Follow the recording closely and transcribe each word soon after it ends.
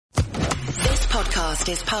podcast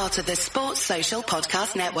is part of the Sports Social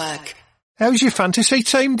Podcast Network. How's your fantasy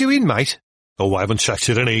team doing, mate? Oh, I haven't checked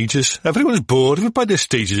it in ages. Everyone's bored of it by this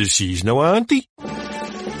stage of the season now, aren't they?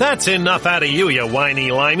 That's enough out of you, you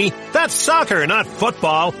whiny limey. That's soccer, not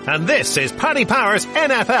football. And this is Paddy Power's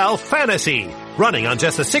NFL Fantasy. Running on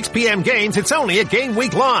just the 6 p.m. games, it's only a game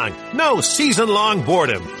week long. No season-long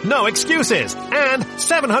boredom. No excuses. And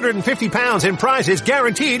 £750 in prizes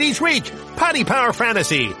guaranteed each week. Paddy Power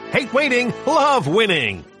Fantasy. Hate waiting, love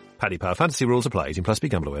winning. Paddy Power Fantasy rules apply. 18 plus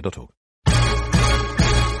BeGambleAware.org.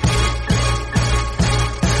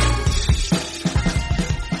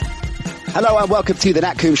 Hello and welcome to the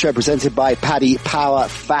Nat Coombs Show presented by Paddy Power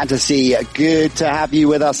Fantasy. Good to have you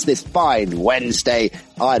with us this fine Wednesday.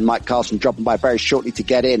 I and Mike Carlson dropping by very shortly to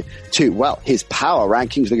get in to, well, his power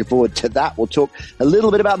rankings. Looking forward to that. We'll talk a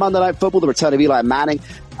little bit about Monday Night Football, the return of Eli Manning,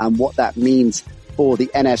 and what that means for the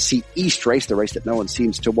NFC East race, the race that no one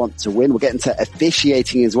seems to want to win. We'll get into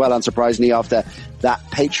officiating as well, unsurprisingly, after that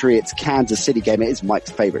Patriots-Kansas City game. It is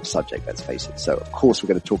Mike's favorite subject, let's face it. So, of course, we're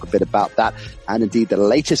going to talk a bit about that. And indeed, the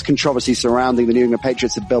latest controversy surrounding the New England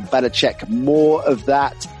Patriots and Bill Belichick. More of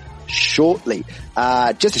that shortly.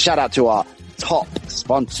 Just a shout out to our top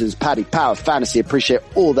sponsors, Paddy Power Fantasy. Appreciate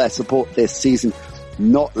all their support this season,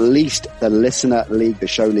 not least the Listener League, the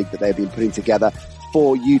show league that they've been putting together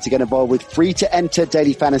for you to get involved with. Free to enter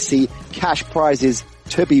daily fantasy, cash prizes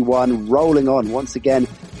to be won, rolling on once again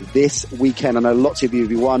this weekend. I know lots of you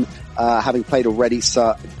have won, having played already,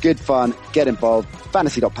 so good fun. Get involved.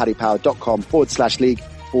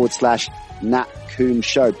 fantasy.paddypower.com/league/Nat Coombs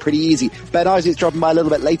Show. Pretty easy. Ben Isaac's dropping by a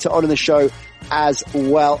little bit later on in the show as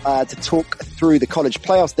well, to talk through the college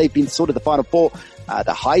playoffs. They've been sort of the Final Four.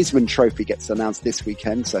 The Heisman Trophy gets announced this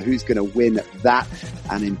weekend, so who's going to win that?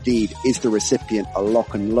 And indeed, is the recipient a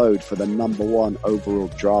lock and load for the number 1 overall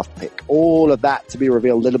draft pick? All of that to be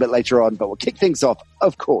revealed a little bit later on, but we'll kick things off,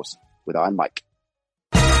 of course, with Iron Mike.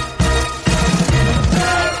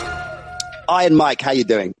 Iron Mike, how you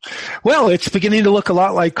doing? Well, it's beginning to look a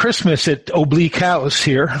lot like Christmas at Oblique House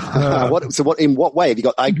here. In what way have you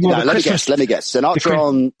got? Let me guess. Sinatra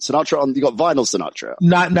on. You got vinyl Sinatra.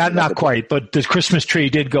 Not quite, but the Christmas tree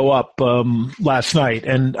did go up last night,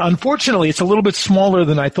 and unfortunately, it's a little bit smaller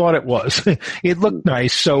than I thought it was. It looked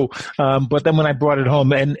nice, so but then when I brought it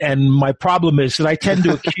home, and my problem is that I tend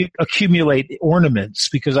to accumulate ornaments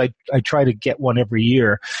because I try to get one every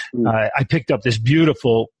year. I picked up this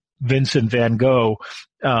beautiful Vincent van Gogh,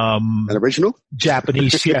 an original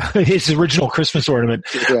Japanese, his original Christmas ornament,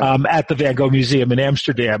 at the Van Gogh Museum in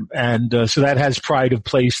Amsterdam. And, so that has pride of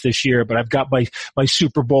place this year, but I've got my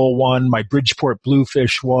Super Bowl one, my Bridgeport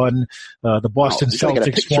Bluefish one, the Boston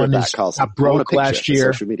Celtics one got broke last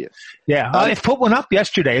year. Yeah. I put one up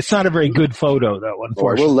yesterday. It's not a very good photo though,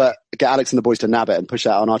 unfortunately. We'll get Alex and the boys to nab it and push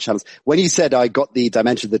that on our channels. When you said I got the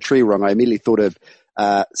dimension of the tree wrong, I immediately thought of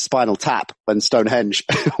Spinal Tap when Stonehenge,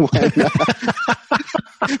 one of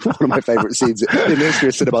my favorite scenes in the history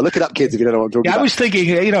of cinema. Look it up, kids, if you don't know what I'm talking about. I was thinking,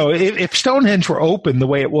 if Stonehenge were open the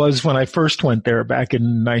way it was when I first went there back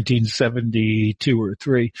in 1972 or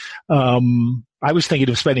 3, I was thinking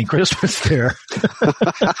of spending Christmas there.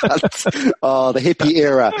 The hippie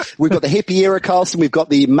era. We've got the hippie era, Carlson. We've got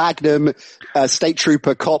the Magnum State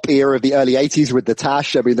Trooper cop era of the early 80s with the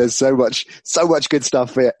Tash. I mean, there's so much good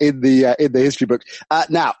stuff here in the history book.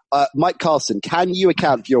 Now, Mike Carlson, can you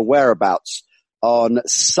account for your whereabouts on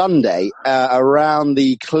Sunday around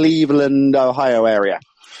the Cleveland, Ohio area?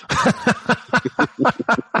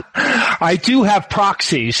 I do have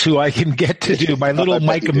proxies who I can get to do. My little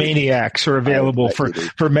Micomaniacs are available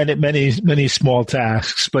for many small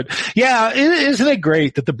tasks. But yeah, isn't it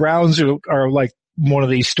great that the Browns are like one of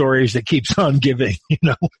these stories that keeps on giving,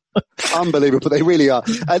 Unbelievable. They really are.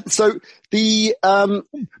 So the,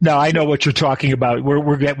 no, I know what you're talking about.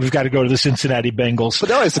 We've got to go to the Cincinnati Bengals. But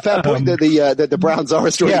no, it's a fair point that the Browns are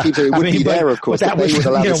a story that keeps it would be there, of course. That was,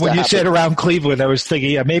 when you said around Cleveland, I was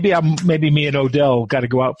thinking, maybe me and Odell got to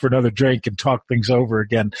go out for another drink and talk things over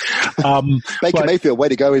again. Baker Mayfield, way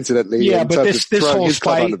to go, incidentally. Yeah, but this whole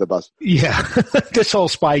Spy under the bus. Yeah, this whole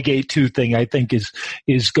Spygate 2 thing, I think is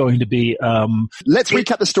going to be. Let's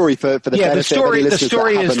recap the story for the benefit of any listeners. The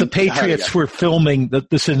story is the Patriots were filming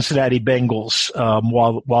the Cincinnati Bengals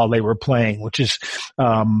while they were playing, which is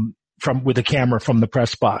with a camera from the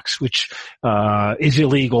press box, which is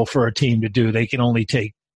illegal for a team to do. They can only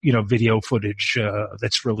take video footage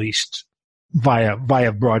that's released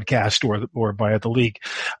via broadcast or via the league.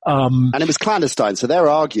 And it was clandestine, so their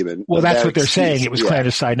argument. Well, that's what they're saying. It was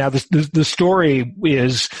clandestine. Now, the story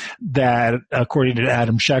is that, according to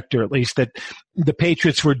Adam Schechter, at least, that the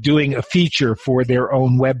Patriots were doing a feature for their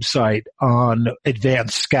own website on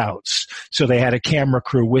advanced scouts. So they had a camera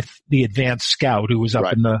crew with the advanced scout who was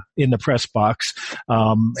up in the press box.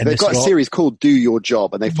 So they've got a series called Do Your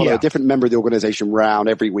Job, and they follow a different member of the organization round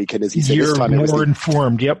every week. And as he said, You're this time it was more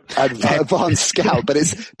informed. Yep. Advanced scout, but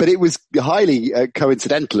it was highly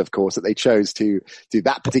coincidental, of course, that they chose to do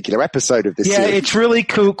that particular episode of this series. Yeah, it's really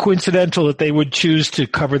coincidental that they would choose to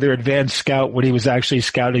cover their advanced scout when he was actually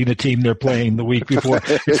scouting the team they're playing the week before.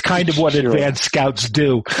 It's kind of what advanced scouts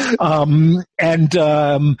do.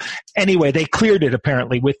 Anyway, they cleared it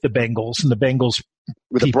apparently with the Bengals, and the Bengals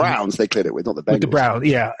with the Browns, they cleared it with, not the Bengals. With the Browns,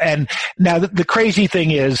 yeah. And now the crazy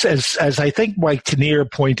thing is, as I think Mike Tanier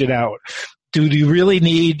pointed out, do you really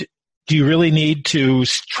need to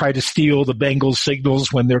try to steal the Bengals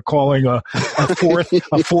signals when they're calling a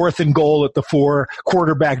fourth and goal at the 4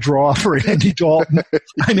 quarterback draw for Andy Dalton?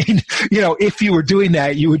 I mean, if you were doing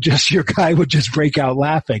that, your guy would just break out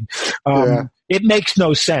laughing. It makes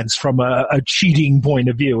no sense from a cheating point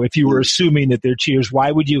of view. If you were assuming that they're cheaters,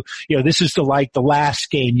 why would you, this is the last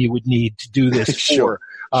game you would need to do this Sure.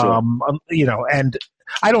 and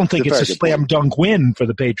I don't think it's a slam dunk win for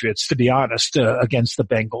the Patriots, to be honest, against the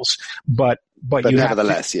Bengals. But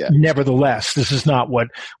nevertheless, this is not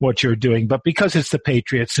what you're doing. But because it's the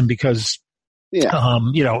Patriots, and because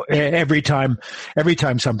every time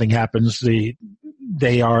something happens, I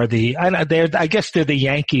guess they're the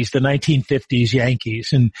Yankees, the 1950s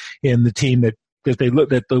Yankees, and the team that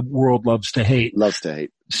the world loves to hate.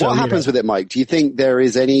 So, what happens with it, Mike? Do you think there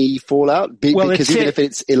is any fallout? Because even if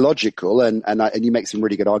it's illogical, and you make some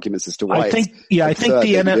really good arguments as to why. I think the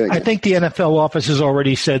NFL office has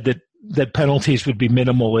already said that penalties would be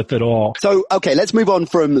minimal, if at all. So, okay, let's move on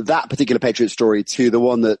from that particular Patriot story to the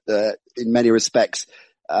one that, in many respects,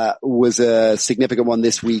 was a significant one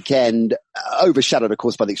this weekend, overshadowed, of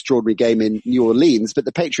course, by the extraordinary game in New Orleans. But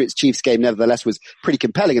the Patriots-Chiefs game, nevertheless, was pretty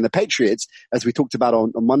compelling. And the Patriots, as we talked about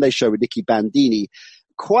on Monday's show with Nicky Bandini,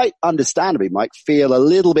 quite understandably, Mike, feel a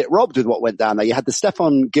little bit robbed with what went down there. You had the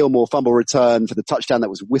Stephon Gilmore fumble return for the touchdown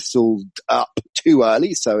that was whistled up too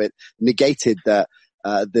early, so it negated the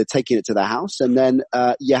taking it to the house. And then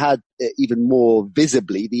you had even more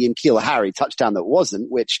visibly the N'Keal Harry touchdown that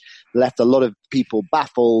wasn't, which left a lot of people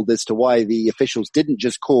baffled as to why the officials didn't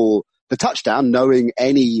just call the touchdown, knowing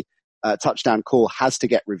any touchdown call has to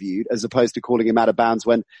get reviewed, as opposed to calling him out of bounds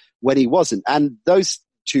when he wasn't. And those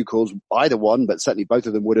two calls, either one, but certainly both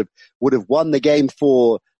of them would have won the game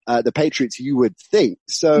for the Patriots, you would think.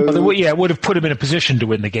 So, it would have put him in a position to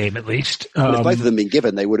win the game at least. If both of them been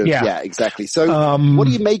given, they would have. Yeah, exactly. So, what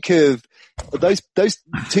do you make of those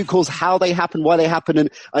two calls? How they happen, why they happen?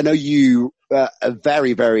 And I know you are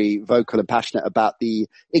very, very vocal and passionate about the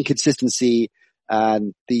inconsistency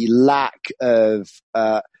and the lack of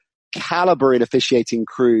caliber in officiating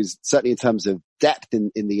crews, certainly in terms of depth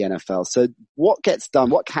in the NFL. So what gets done?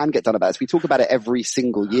 What can get done about this? We talk about it every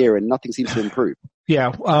single year and nothing seems to improve.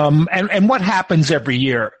 Yeah. And what happens every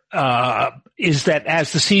year, is that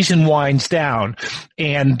as the season winds down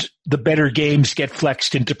and the better games get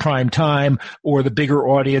flexed into prime time, or the bigger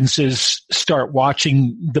audiences start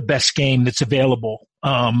watching the best game that's available,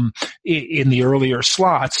 in the earlier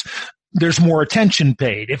slots, there's more attention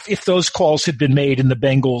paid. If those calls had been made in the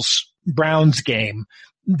Bengals-Browns game,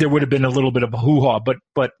 there would have been a little bit of a hoo-ha,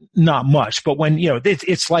 but not much. But when,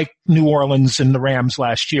 it's like New Orleans and the Rams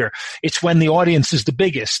last year. It's when the audience is the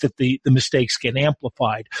biggest that the mistakes get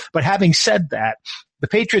amplified. But having said that, the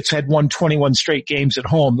Patriots had won 21 straight games at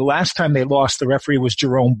home. The last time they lost, the referee was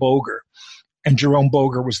Jerome Boger. And Jerome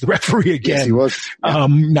Boger was the referee again. Yes, he was. Yeah.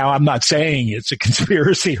 Now I'm not saying it's a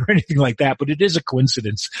conspiracy or anything like that, but it is a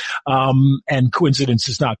coincidence. And coincidence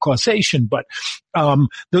is not causation. But,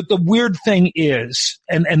 the weird thing is,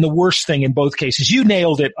 and the worst thing in both cases, you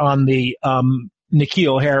nailed it on the,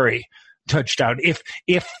 N'Keal Harry touchdown. If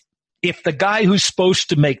the guy who's supposed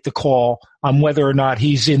to make the call on whether or not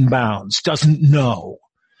he's in bounds doesn't know,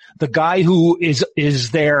 the guy who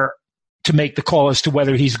is there to make the call as to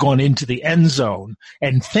whether he's gone into the end zone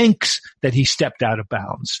and thinks that he stepped out of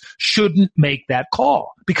bounds shouldn't make that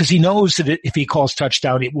call, because he knows that if he calls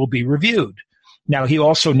touchdown, it will be reviewed. Now, he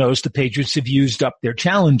also knows the Patriots have used up their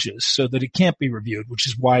challenges so that it can't be reviewed, which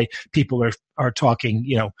is why people are talking,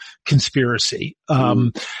 conspiracy.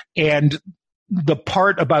 And the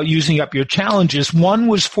part about using up your challenges, one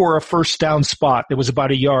was for a first down spot that was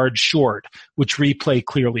about a yard short, which replay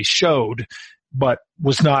clearly showed, but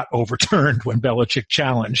was not overturned when Belichick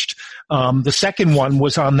challenged. The second one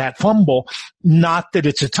was on that fumble. Not that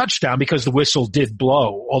it's a touchdown, because the whistle did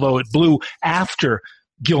blow, although it blew after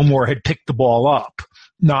Gilmore had picked the ball up,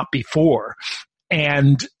 not before.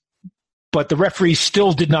 And but the referee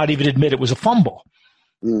still did not even admit it was a fumble.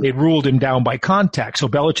 They ruled him down by contact. So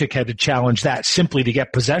Belichick had to challenge that simply to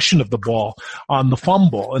get possession of the ball on the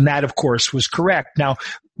fumble. And that, of course, was correct. Now,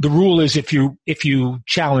 the rule is if you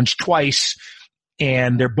challenge twice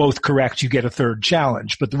and they're both correct, you get a third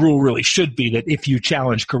challenge. But the rule really should be that if you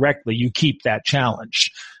challenge correctly, you keep that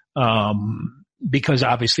challenge. Because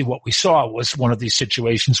obviously what we saw was one of these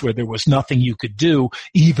situations where there was nothing you could do,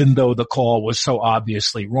 even though the call was so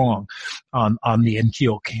obviously wrong on the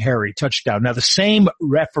N'Keal Harry touchdown. Now, the same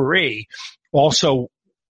referee also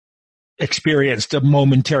experienced a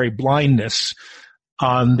momentary blindness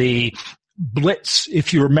on the blitz.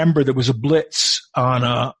 If you remember, there was a blitz on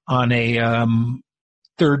a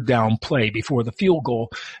third down play before the field goal.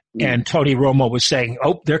 And Tony Romo was saying,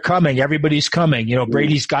 oh, they're coming. Everybody's coming.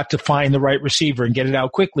 Brady's got to find the right receiver and get it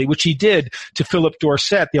out quickly, which he did to Philip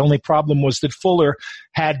Dorsett. The only problem was that Fuller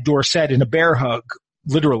had Dorsett in a bear hug,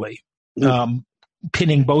 literally,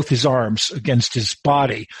 pinning both his arms against his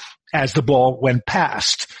body as the ball went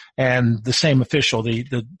past. And the same official, the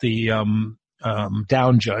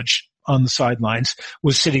down judge on the sidelines,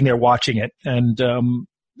 was sitting there watching it and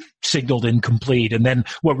signaled incomplete. And then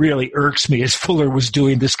what really irks me is Fuller was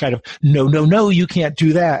doing this kind of no, you can't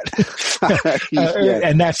do that.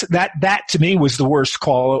 And that to me was the worst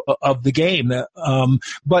call of the game.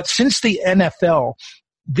 But since the NFL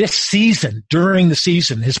this season, during the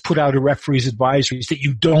season, has put out a referee's advisories that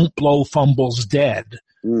you don't blow fumbles dead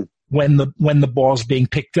when the ball's being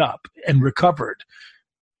picked up and recovered,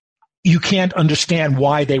 you can't understand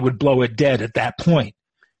why they would blow it dead at that point.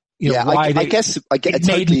 I guess it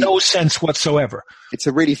made no sense whatsoever. It's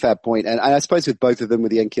a really fair point. And I suppose with both of them,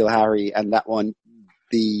 with the N'Keal Harry and that one,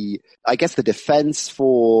 I guess the defense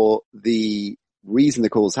for the reason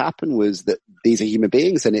the calls happen was that these are human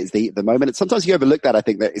beings and it's the moment. And sometimes you overlook that. I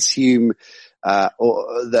think that assume,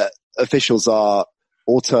 or that officials are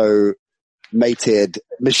automated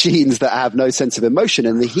machines that have no sense of emotion.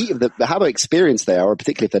 And the heat of how experienced they are, or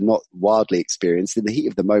particularly if they're not wildly experienced, in the heat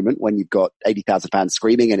of the moment when you've got 80,000 fans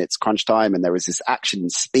screaming and it's crunch time and there is this action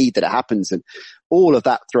and speed that it happens and all of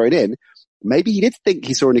that thrown in, maybe he did think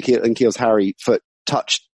he saw N'Keal's Harry foot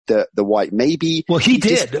touch the white. Maybe. Well, he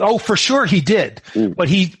did. For sure he did. But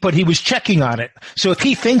he was checking on it. So if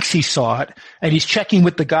he thinks he saw it and he's checking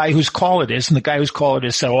with the guy whose call it is, and the guy whose call it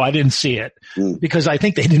is said, I didn't see it, because I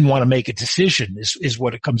think they didn't want to make a decision is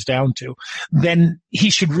what it comes down to. Then he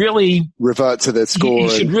should really revert to the score. He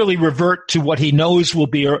should really revert to what he knows will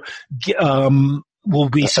be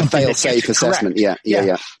something fail-safe assessment. Yeah.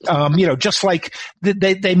 Just like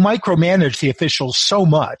they micromanage the officials so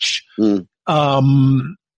much,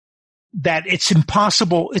 that it's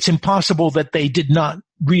impossible that they did not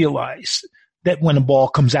realize that when a ball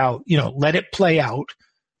comes out, let it play out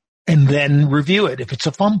and then review it if it's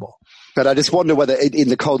a fumble. But I just wonder whether in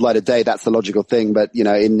the cold light of day, that's the logical thing. But,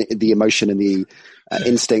 in the emotion and the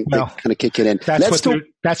instinct that kind of kicking in.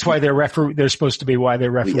 That's why they're supposed to be why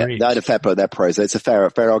they're referees. Yeah, they're pros. It's a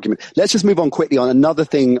fair argument. Let's just move on quickly on another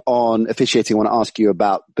thing on officiating I want to ask you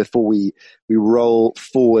about before we roll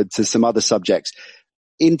forward to some other subjects.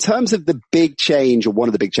 In terms of the big change, or one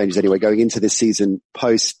of the big changes anyway, going into this season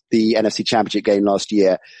post the NFC Championship game last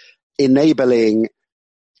year, enabling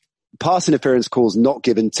pass interference calls not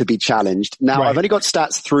given to be challenged. Now, right. I've only got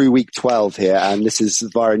stats through week 12 here, and this is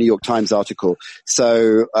via a New York Times article.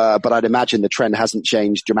 So, but I'd imagine the trend hasn't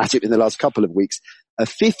changed dramatically in the last couple of weeks.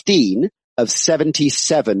 15 of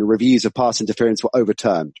 77 reviews of pass interference were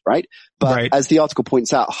overturned, right? But as the article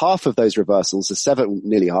points out, half of those reversals,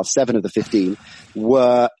 nearly half, 7 of the 15,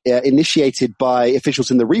 were initiated by officials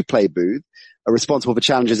in the replay booth, are responsible for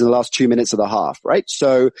challenges in the last 2 minutes of the half, right?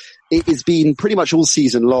 So it has been pretty much all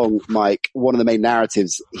season long, Mike, one of the main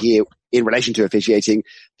narratives here in relation to officiating,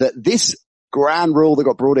 that this grand rule that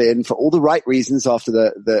got brought in for all the right reasons after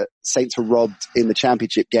the Saints were robbed in the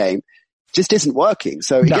championship game just isn't working.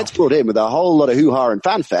 So it gets brought in with a whole lot of hoo-ha and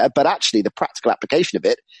fanfare, but actually the practical application of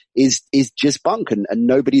it is just bunk and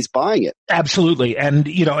nobody's buying it. Absolutely. And,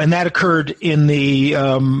 and that occurred in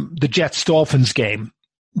the Jets-Dolphins game,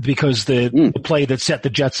 because the play that set the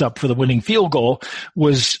Jets up for the winning field goal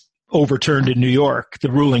was overturned in New York. The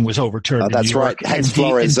ruling was overturned in New York. That's right. Hence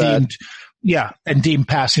Flores. And deemed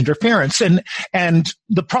pass interference. And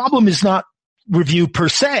the problem is not review per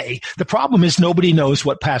se. The problem is nobody knows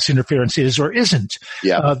what pass interference is or isn't.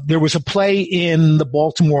 Yeah. There was a play in the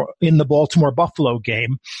Baltimore Buffalo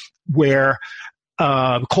game where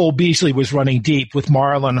Cole Beasley was running deep with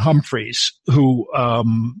Marlon Humphreys, who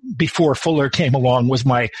before Fuller came along was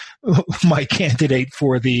my candidate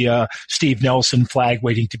for the Steve Nelson flag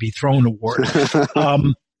waiting to be thrown award.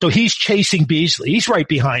 So he's chasing Beasley. He's right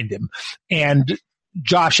behind him. And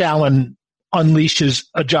Josh Allen unleashes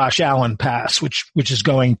a Josh Allen pass, which is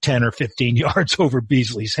going 10 or 15 yards over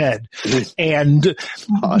Beasley's head. And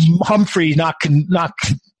Humphrey, not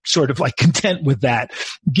sort of like content with that,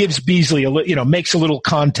 gives Beasley makes a little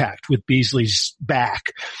contact with Beasley's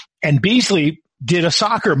back. And Beasley did a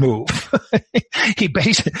soccer move. He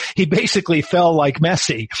basically fell like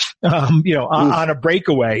Messi, on a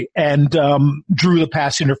breakaway and drew the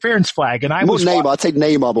pass interference flag. And I'd take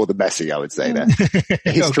Neymar more than Messi, I would say that.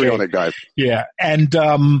 Histrionic guy. Yeah. And,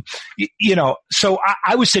 so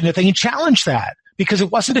I was sitting there thinking, challenge that, because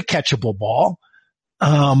it wasn't a catchable ball.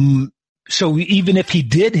 So even if he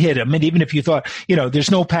did hit him, and even if you thought,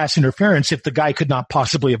 there's no pass interference if the guy could not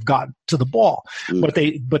possibly have gotten to the ball, but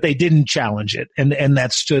they didn't challenge it, and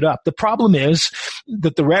that stood up. The problem is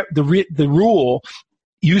that the rule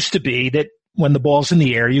used to be that when the ball's in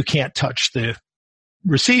the air, you can't touch the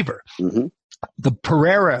receiver. Mm-hmm. The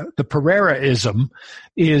Pereiraism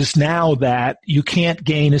is now that you can't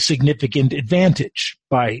gain a significant advantage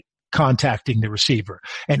by contacting the receiver.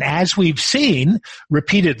 And as we've seen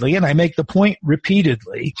repeatedly, and I make the point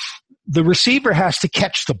repeatedly, the receiver has to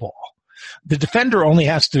catch the ball. The defender only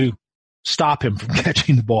has to stop him from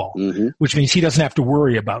catching the ball, which means he doesn't have to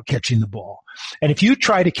worry about catching the ball. And if you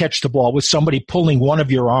try to catch the ball with somebody pulling one of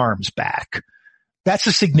your arms back, that's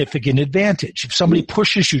a significant advantage. If somebody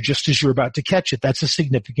pushes you just as you're about to catch it, that's a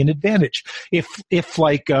significant advantage. If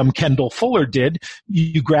like Kendall Fuller did,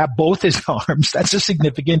 you grab both his arms, that's a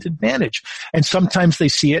significant advantage. And sometimes they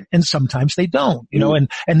see it and sometimes they don't,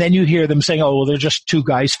 and then you hear them saying, oh, well, they're just two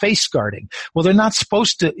guys face guarding. Well, they're not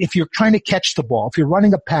supposed to. If you're trying to catch the ball, if you're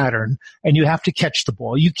running a pattern and you have to catch the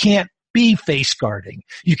ball, you can't be face guarding.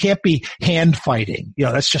 You can't be hand fighting.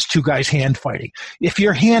 That's just two guys hand fighting. If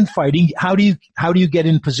you're hand fighting, how do you get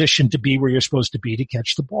in position to be where you're supposed to be to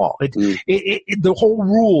catch the ball? The whole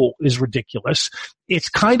rule is ridiculous. It's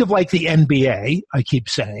kind of like the NBA, I keep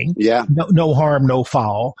saying. Yeah. No harm, no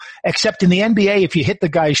foul. Except in the NBA, if you hit the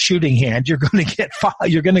guy's shooting hand, you're going to get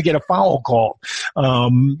a foul call.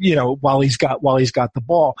 While he's got the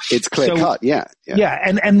ball. It's clear cut. Yeah. Yeah.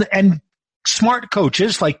 And smart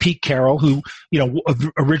coaches like Pete Carroll, who,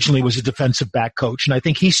 originally was a defensive back coach, and I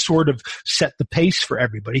think he sort of set the pace for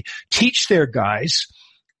everybody, teach their guys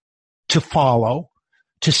to follow,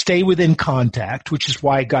 to stay within contact, which is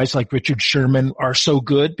why guys like Richard Sherman are so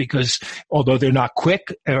good, because although they're not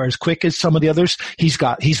quick or as quick as some of the others, he's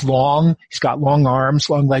got long arms,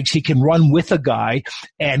 long legs. He can run with a guy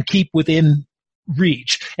and keep within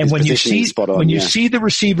reach. And when you see the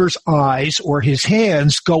receiver's eyes or his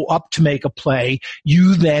hands go up to make a play,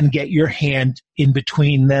 you then get your hand in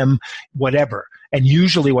between them, whatever. And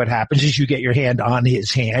usually what happens is you get your hand on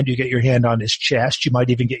his hand, you get your hand on his chest, you might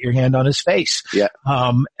even get your hand on his face. Yeah.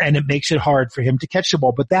 And it makes it hard for him to catch the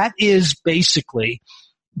ball. But that is basically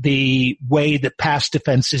the way that pass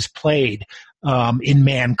defense is played in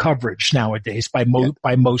man coverage nowadays by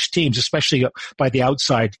most teams, especially by the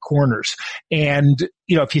outside corners. And,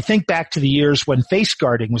 if you think back to the years when face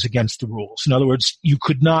guarding was against the rules, in other words, you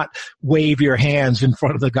could not wave your hands in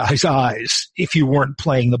front of the guy's eyes if you weren't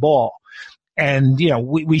playing the ball. And,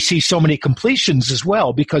 we see so many completions as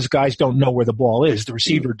well because guys don't know where the ball is. The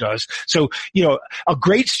receiver does. So, a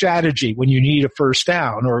great strategy when you need a first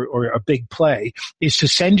down or a big play is to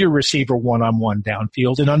send your receiver one-on-one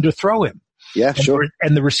downfield and underthrow him. Yeah, sure.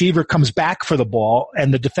 And the receiver comes back for the ball,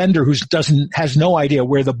 and the defender has no idea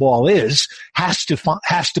where the ball is has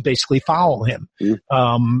to basically foul him.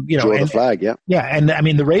 Draw the flag. Yeah. Yeah. And I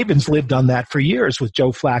mean, the Ravens lived on that for years with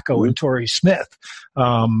Joe Flacco and Torrey Smith.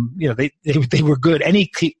 They were good.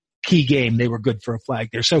 Any key game, they were good for a flag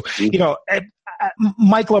there. So,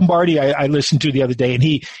 Mike Lombardi, I listened to the other day, and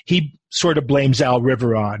he sort of blames Al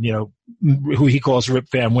Riveron, who he calls Rip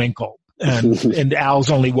Van Winkle. And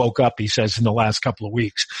Al's only woke up, he says, in the last couple of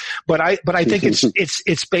weeks. But I think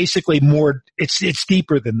it's basically more, it's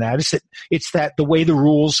deeper than that. It's that the way the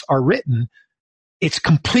rules are written, it's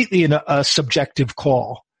completely a subjective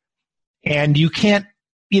call. And you can't,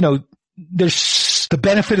 there's the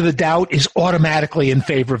benefit of the doubt is automatically in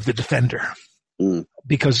favor of the defender.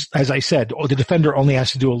 Because as I said, the defender only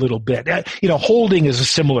has to do a little bit. Holding is a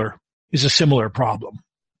similar problem.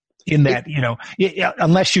 In that,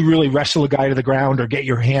 unless you really wrestle a guy to the ground or get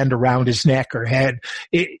your hand around his neck or head,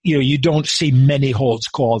 you don't see many holds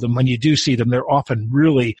called. And when you do see them, they're often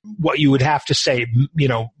really what you would have to say,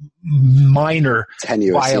 minor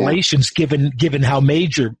tenuous violations, given how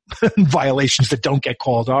major violations that don't get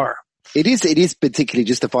called are. It is particularly,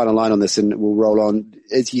 just a final line on this and we'll roll on.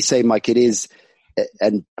 As you say, Mike, it is,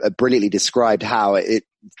 and brilliantly described how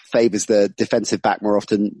favors the defensive back more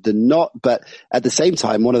often than not. But at the same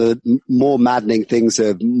time, one of the more maddening things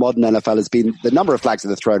of modern NFL has been the number of flags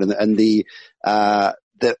that are thrown and the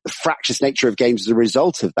fractious nature of games as a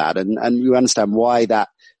result of that. And you understand why that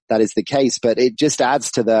is the case, but it just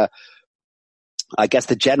adds to the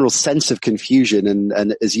general sense of confusion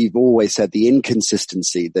and as you've always said, the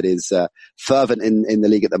inconsistency that is fervent in the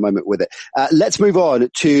league at the moment with it. Let's move on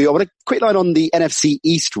to, I want a quick line on the NFC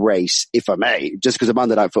East race, if I may, just because of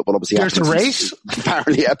Monday Night Football, obviously. There's a race?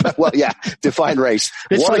 Apparently, well, yeah, define race.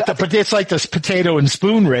 It's like this potato and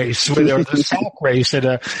spoon race, where there was a sack race at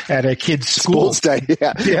a kid's school. Sports day,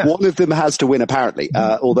 yeah. One of them has to win, apparently.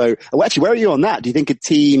 Actually, where are you on that? Do you think a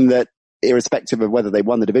team that, irrespective of whether they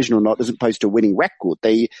won the division or not, doesn't post a winning record,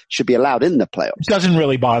 they should be allowed in the playoffs? Doesn't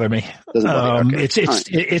really bother me. Okay.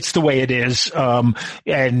 It's the way it is.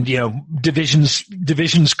 And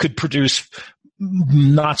divisions could produce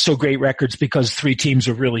not so great records because 3 teams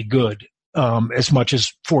are really good. As much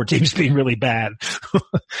as 4 teams being really bad.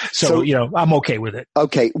 So, I'm okay with it.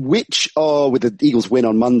 Okay. With the Eagles win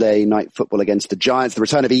on Monday Night Football against the Giants, the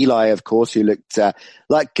return of Eli, of course, who looked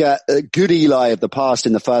like a good Eli of the past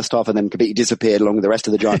in the first half and then completely disappeared along with the rest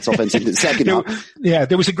of the Giants offense in the second half. Yeah,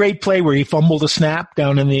 there was a great play where he fumbled a snap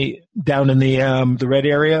down in the red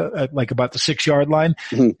area at like about the 6-yard line.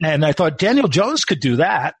 Mm-hmm. And I thought Daniel Jones could do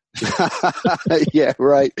that. Yeah,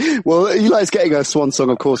 right. Well, Eli's getting a swan song,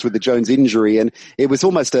 of course, with the Jones injury, and it was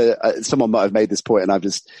almost someone might have made this point, and I've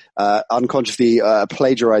just subconsciously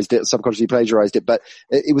plagiarized it, but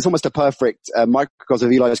it was almost a perfect microcosm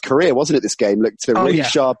of Eli's career, wasn't it? This game looked really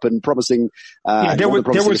sharp and promising. There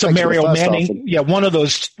was a Mario Manning. One of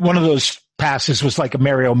those passes was like a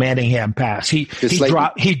Mario Manningham pass. He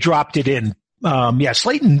dropped it in.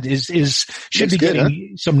 Slayton should be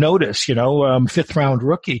getting some notice, 5th round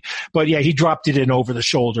rookie. But yeah, he dropped it in over the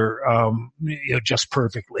shoulder, just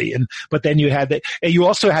perfectly. But then you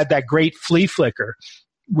also had that great flea flicker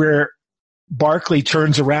where Barkley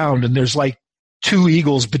turns around and there's like 2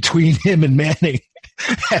 Eagles between him and Manning.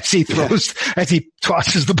 As he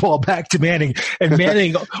tosses the ball back to Manning, and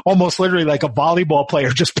Manning almost literally like a volleyball player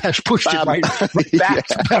just pushed it right back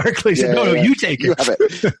to Barkley. Said, "No, you take it." You have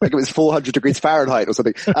it. Like it was 400 degrees Fahrenheit or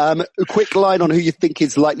something. A quick line on who you think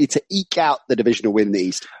is likely to eke out the divisional win in the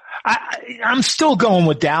East. I'm still going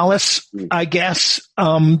with Dallas. I guess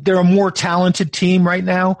they're a more talented team right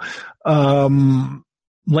now.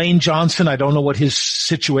 Lane Johnson, I don't know what his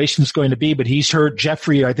situation is going to be, but he's hurt.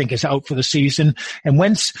 Jeffrey, I think, is out for the season. And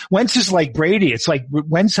Wentz is like Brady. It's like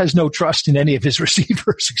Wentz has no trust in any of his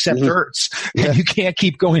receivers except Ertz. Yeah. And you can't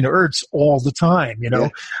keep going to Ertz all the time, Yeah.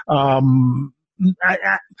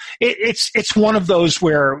 It's one of those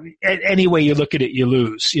where any way you look at it, you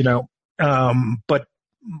lose, but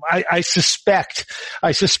I suspect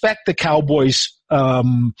the Cowboys,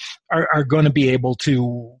 are going to be able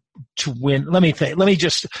to win. Let me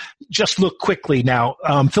just look quickly now.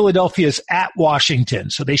 Philadelphia's at Washington,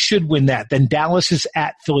 so they should win that. Then Dallas is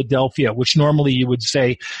at Philadelphia, which normally you would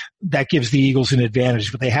say that gives the Eagles an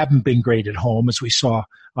advantage, but they haven't been great at home, as we saw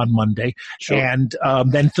on Monday. Sure. And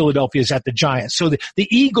then Philadelphia is at the Giants. So the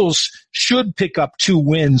Eagles should pick up 2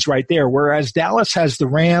 wins right there, whereas Dallas has the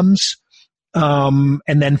Rams, and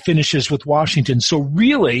then finishes with Washington. So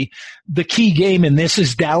really, the key game in this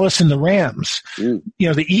is Dallas and the Rams.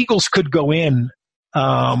 The Eagles could go in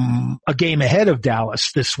a game ahead of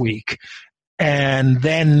Dallas this week, and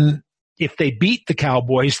then if they beat the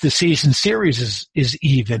Cowboys, the season series is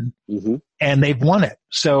even, and they've won it.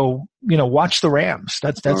 So watch the Rams.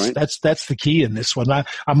 That's the key in this one.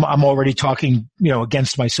 I'm already talking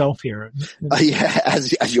against myself here.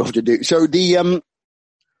 As you often do.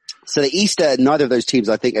 So the East, neither of those teams,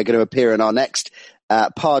 I think, are going to appear in our next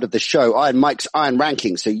part of the show. Mike's Iron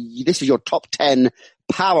Ranking. So this is your top 10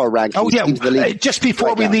 power rankings. Oh, yeah. Just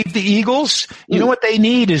before we leave the Eagles, you know what they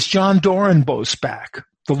need is John Dorenbos back,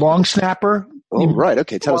 the long snapper. Oh, right.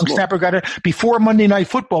 Okay. Tell us more. Long snapper got it. Before Monday Night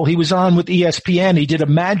Football, he was on with ESPN. He did a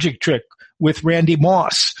magic trick with Randy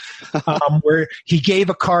Moss, where he gave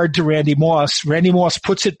a card to Randy Moss. Randy Moss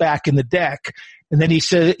puts it back in the deck. And then he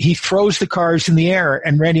said he throws the cards in the air,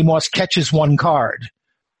 and Randy Moss catches one card.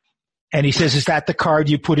 And he says, "Is that the card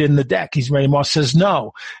you put in the deck?" Randy Moss says,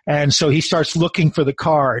 "No." And so he starts looking for the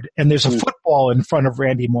card, and there's a football in front of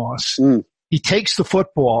Randy Moss. He takes the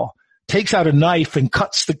football, takes out a knife, and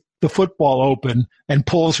cuts the football open, and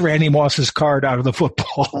pulls Randy Moss's card out of the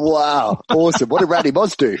football. Wow. Awesome. What did Randy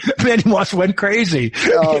Moss do? Randy Moss went crazy.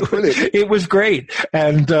 Oh, brilliant. It was great.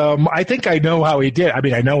 And, I think I know how he did. I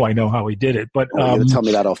mean, I know how he did it, but, you're going to tell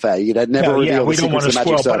me that off air. You never reveal we the don't want to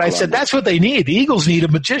secrets of spoil, Magic but I Circle, said, that's what they need. The Eagles need a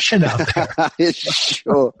magician out there.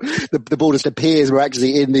 Sure. The ball just appears. We're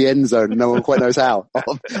actually in the end zone. No one quite knows how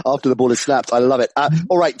after the ball is snapped. I love it.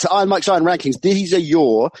 All right. To Iron Mike's Iron Rankings. These are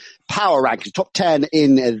your power rankings. Top 10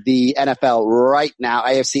 in the NFL right now.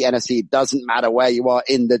 AFC, NFC, doesn't matter where you are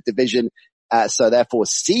in the division. So therefore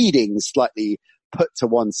seeding slightly put to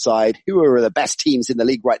one side. Who are the best teams in the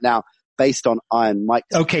league right now based on Iron Mike?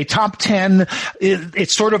 Okay. Top 10.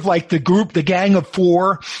 It's sort of like the gang of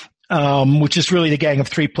four. Which is really the gang of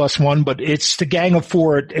 3 plus 1, but it's the gang of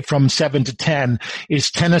 4 from 7 to 10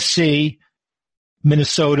 is Tennessee,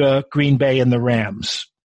 Minnesota, Green Bay, and the Rams.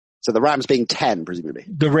 So the Rams being 10, presumably.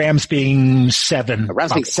 The Rams being 7. The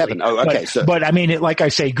Rams being 7. Oh, okay. But I mean, like I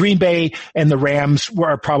say, Green Bay and the Rams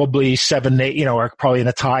are probably 7, are probably in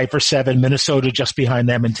a tie for 7. Minnesota just behind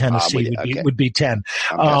them, and Tennessee would be 10.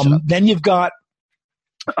 Then you've got,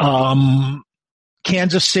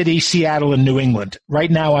 Kansas City, Seattle, and New England.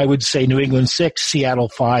 Right now, I would say New England 6, Seattle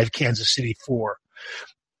 5, Kansas City 4.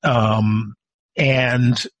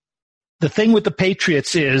 And the thing with the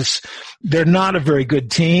Patriots is they're not a very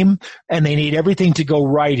good team, and they need everything to go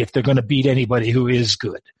right if they're going to beat anybody who is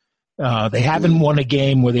good. They haven't won a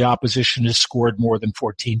game where the opposition has scored more than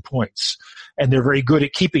 14 points, and they're very good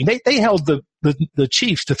at keeping. They held the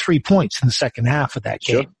Chiefs to 3 points in the second half of that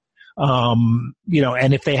game. And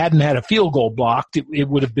if they hadn't had a field goal blocked, it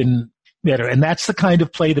would have been better. And that's the kind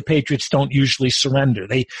of play the Patriots don't usually surrender.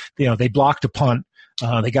 They blocked a punt.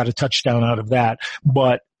 They got a touchdown out of that,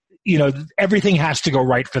 but everything has to go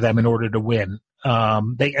right for them in order to win. I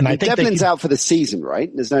think Devlin's out for the season, right?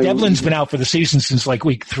 Devlin's been out for the season since like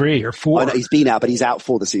week 3 or 4. Oh, no, he's been out, but he's out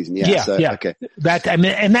for the season. Yeah. Okay.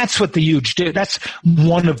 And that's what that's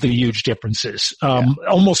one of the huge differences.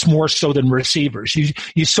 Almost more so than receivers.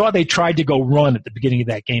 You saw they tried to go run at the beginning of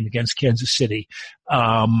that game against Kansas City,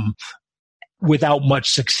 without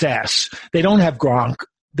much success. They don't have Gronk.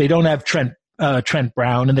 They don't have Trent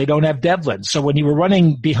Brown, and they don't have Devlin. So when you were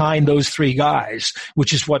running behind those 3 guys,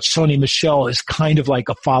 which is what Sony Michel is kind of like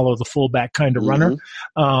a follow the fullback kind of runner,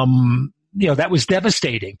 that was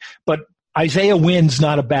devastating. But Isaiah Wynn's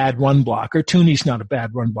not a bad run blocker. Tooney's not a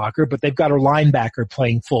bad run blocker, but they've got a linebacker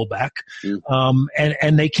playing fullback.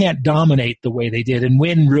 And they can't dominate the way they did. And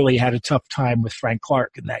Wynn really had a tough time with Frank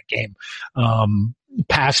Clark in that game.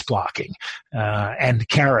 Pass blocking, and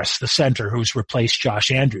Karras, the center, who's replaced Josh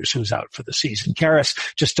Andrews, who's out for the season. Karras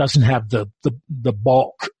just doesn't have the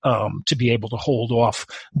bulk, to be able to hold off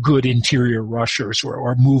good interior rushers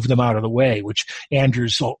or move them out of the way, which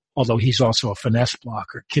Andrews, although he's also a finesse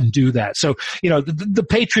blocker, can do that. So, the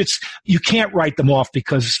Patriots, you can't write them off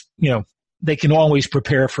because, they can always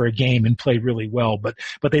prepare for a game and play really well, but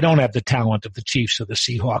they don't have the talent of the Chiefs or the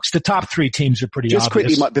Seahawks. The top 3 teams are pretty obvious. Just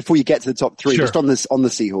quickly, Mike, before you get to the top 3, sure. Just on the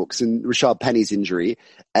Seahawks and Rashad Penny's injury,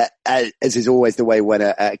 as is always the way when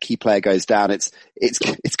a key player goes down, it's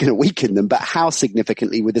going to weaken them. But how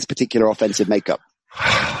significantly with this particular offensive makeup?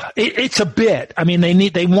 It's a bit. I mean,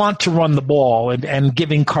 they want to run the ball, and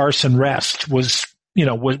giving Carson rest was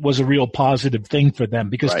a real positive thing for them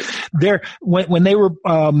because when they were,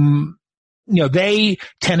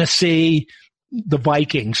 Tennessee, the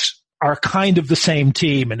Vikings are kind of the same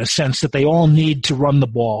team in a sense that they all need to run the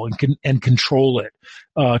ball and control it,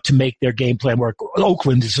 to make their game plan work.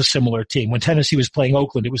 Oakland is a similar team. When Tennessee was playing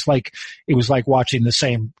Oakland, it was like watching the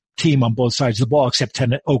same team on both sides of the ball, except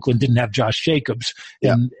Oakland didn't have Josh Jacobs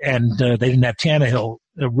and they didn't have Tannehill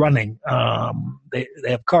running. They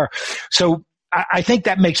have Carr. So I think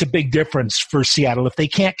that makes a big difference for Seattle. If they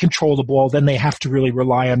can't control the ball, then they have to really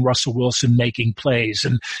rely on Russell Wilson making plays.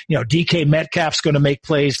 And, DK Metcalf's going to make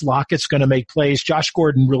plays. Lockett's going to make plays. Josh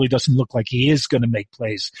Gordon really doesn't look like he is going to make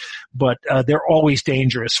plays, but they're always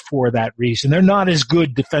dangerous for that reason. They're not as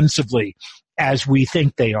good defensively as we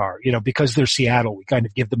think they are, because they're Seattle. We kind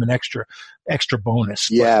of give them an extra bonus.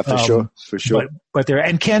 Yeah, for sure. But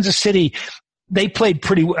and Kansas City, they played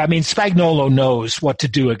pretty. I mean, Spagnuolo knows what to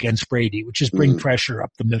do against Brady, which is bring pressure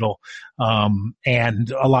up the middle.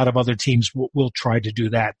 And a lot of other teams will try to do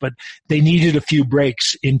that, but they needed a few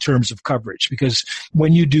breaks in terms of coverage because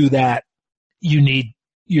when you do that,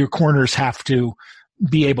 your corners have to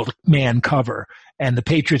be able to man cover. And the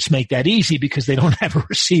Patriots make that easy because they don't have a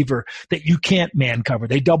receiver that you can't man cover.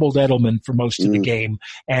 They doubled Edelman for most of the game,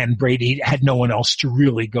 and Brady had no one else to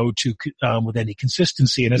really go to with any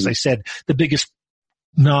consistency. And as I said, the biggest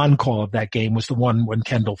non-call of that game was the one when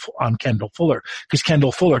Kendall Fuller, because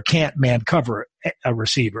Kendall Fuller can't man cover a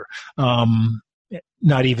receiver.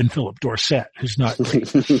 Not even Philip Dorsett, who's not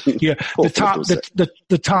great. Yeah,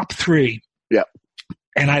 the top three. Yeah.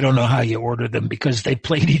 And I don't know how you order them because they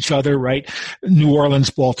played each other, right? New Orleans,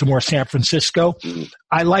 Baltimore, San Francisco. Mm-hmm.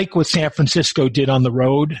 I like what San Francisco did on the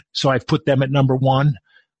road, so I've put them at number 1.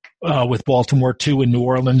 With Baltimore 2 and New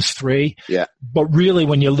Orleans 3. Yeah. But really,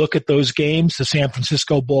 when you look at those games, the San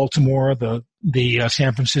Francisco-Baltimore, the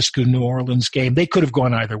San Francisco-New Orleans game, they could have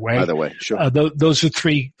gone either way. Either way, sure. Those are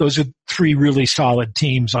three really solid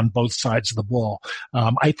teams on both sides of the ball.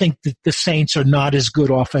 I think that the Saints are not as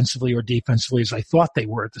good offensively or defensively as I thought they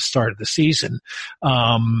were at the start of the season.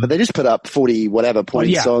 But they just put up 40 whatever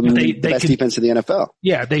points on the best defense in the NFL.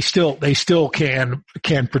 Yeah, they still can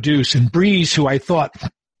produce. And Breeze, who I thought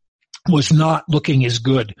was not looking as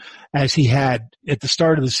good as he had at the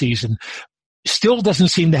start of the season, still doesn't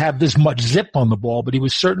seem to have this much zip on the ball, but he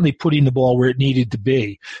was certainly putting the ball where it needed to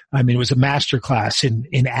be. I mean, it was a masterclass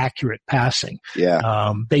in accurate passing.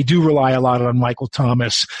 Yeah. They do rely a lot on Michael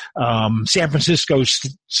Thomas. San Francisco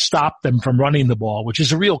stopped them from running the ball, which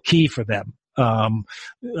is a real key for them,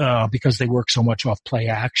 because they work so much off play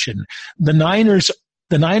action. The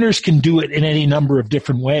Niners can do it in any number of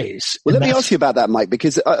different ways. Well, let me ask you about that, Mike,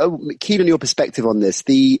 because keen on your perspective on this.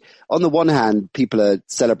 On the one hand, people are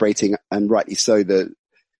celebrating, and rightly so, the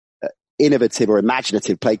innovative or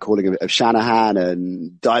imaginative play calling of Shanahan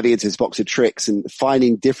and diving into his box of tricks and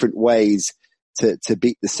finding different ways to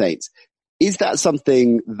beat the Saints. Is that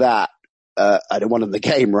something that I don't want in the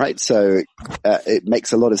game, right? So it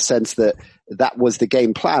makes a lot of sense that was the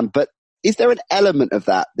game plan, but is there an element of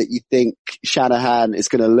that you think Shanahan is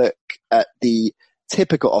going to look at the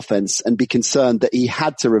typical offense and be concerned that he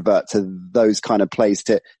had to revert to those kind of plays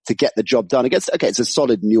to get the job done against? Okay, it's a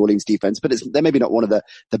solid New Orleans defense, but they're maybe not one of the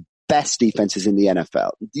best defenses in the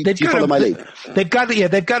NFL. Do you follow my lead? They've got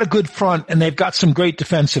a good front, and they've got some great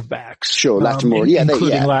defensive backs. Sure, Lattimore,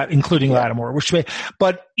 including Lattimore.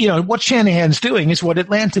 But what Shanahan's doing is what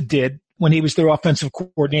Atlanta did when he was their offensive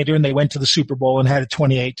coordinator, and they went to the Super Bowl and had a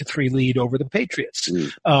 28-3 lead over the Patriots.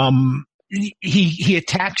 He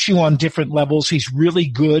attacks you on different levels. He's really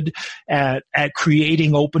good at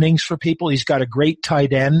creating openings for people. He's got a great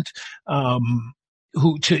tight end,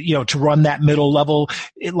 to run that middle level,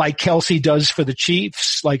 like Kelsey does for the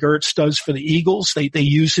Chiefs, like Ertz does for the Eagles. They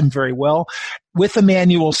use him very well. With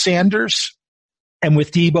Emmanuel Sanders and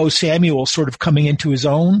with Deebo Samuel sort of coming into his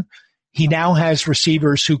own, he now has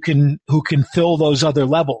receivers who can fill those other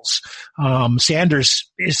levels.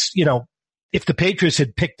 Sanders is, if the Patriots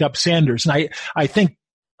had picked up Sanders, and I think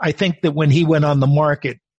that when he went on the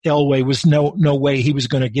market, Elway was no way he was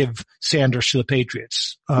going to give Sanders to the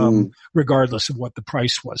Patriots, regardless of what the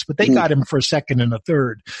price was. But they got him for a second and a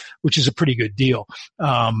third, which is a pretty good deal.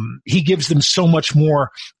 He gives them so much more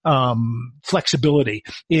flexibility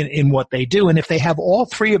in what they do. And if they have all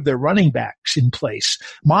three of their running backs in place,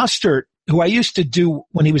 Mostert, who I used to do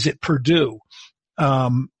when he was at Purdue,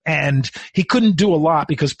 and he couldn't do a lot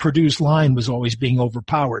because Purdue's line was always being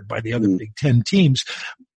overpowered by the other Big Ten teams.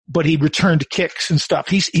 But he returned kicks and stuff.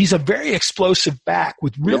 He's a very explosive back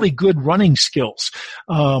with really good running skills.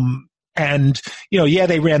 And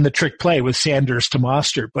they ran the trick play with Sanders to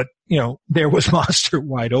Mostert, but there was Mostert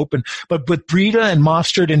wide open. But with Breida and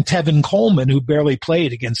Mostert and Tevin Coleman, who barely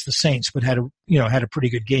played against the Saints, but had a pretty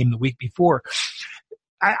good game the week before.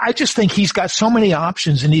 I just think he's got so many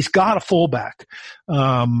options, and he's got a fullback,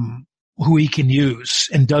 who he can use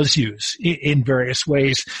and does use in various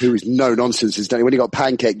ways. Who is no nonsense. When he got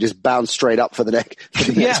pancake, just bounced straight up for the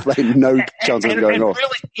next play. No chance of going off.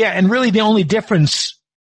 And really the only difference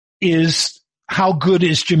is how good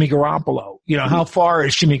is Jimmy Garoppolo? How far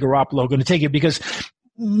is Jimmy Garoppolo going to take it? Because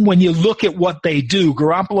when you look at what they do,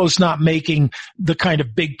 Garoppolo's not making the kind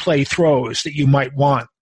of big play throws that you might want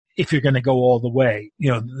if you're going to go all the way,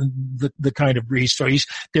 the kind of Breeze throws.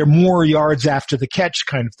 They're more yards after the catch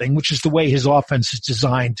kind of thing, which is the way his offense is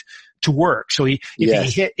designed to work. So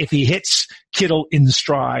if he hits Kittle in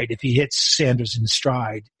stride, if he hits Sanders in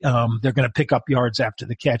stride, they're going to pick up yards after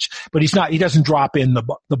the catch. But he doesn't drop in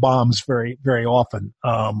the bombs very, very often,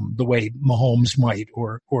 the way Mahomes might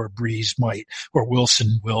or Breeze might or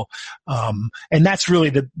Wilson will. And that's really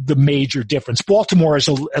the major difference. Baltimore is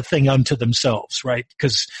a thing unto themselves, right?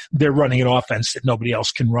 Because they're running an offense that nobody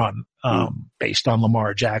else can run, based on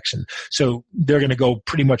Lamar Jackson. So they're going to go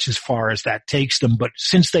pretty much as far as that takes them. But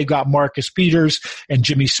since they've got Marcus Peters and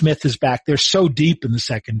Jimmy Smith is back, they're so deep in the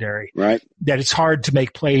secondary, right, that it's hard to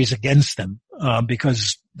make plays against them.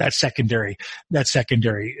 because that secondary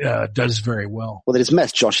does very well. Well, they just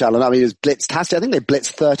messed Josh Allen. I mean, he was blitzed. I think they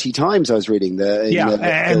blitzed 30 times. I was reading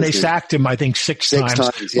and they sacked him, I think, six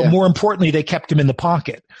times. Yeah. But more importantly, they kept him in the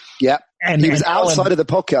pocket. Yeah. And he was outside of the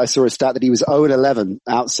pocket. I saw a stat that he was 0-11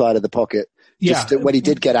 outside of the pocket. Just when he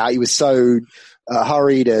did get out, he was so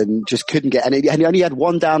hurried and just couldn't get any. And he only had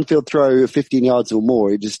one downfield throw of 15 yards or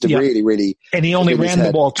more. He just really. And he only ran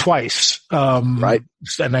the ball twice. Right.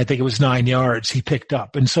 And I think it was 9 yards he picked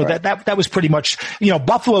up. And so that was pretty much,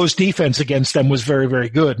 Buffalo's defense against them was very, very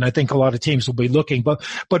good. And I think a lot of teams will be looking.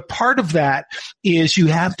 But part of that is you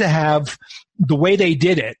have to have the way they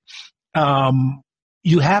did it.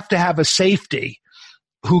 You have to have a safety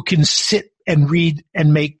who can sit and read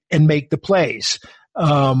and make the plays.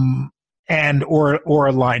 And or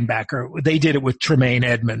a linebacker. They did it with Tremaine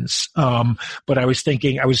Edmonds. But I was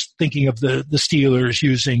thinking of the Steelers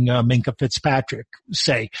using Minkah Fitzpatrick,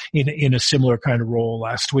 say, in a similar kind of role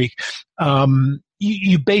last week.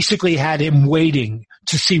 You basically had him waiting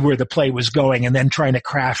to see where the play was going and then trying to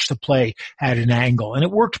crash the play at an angle. And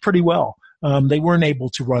it worked pretty well. They weren't able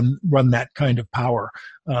to run that kind of power,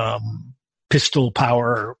 pistol power,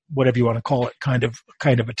 or whatever you want to call it, kind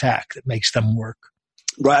of attack that makes them work.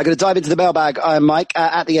 Right, I'm going to dive into the mailbag. I'm Mike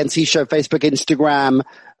at the NC Show, Facebook, Instagram,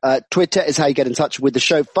 Twitter is how you get in touch with the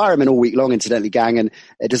show. Fire them in all week long, incidentally, gang, and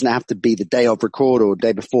it doesn't have to be the day of record or the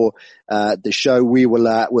day before the show.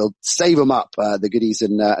 We'll save them up, the goodies,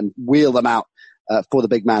 and wheel them out for the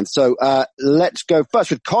big man. So let's go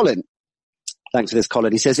first with Colin. Thanks for this,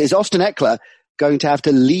 Colin. He says, is Austin Eckler going to have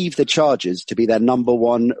to leave the Chargers to be their number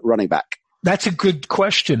one running back? That's a good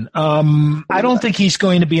question. I don't think he's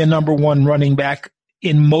going to be a number one running back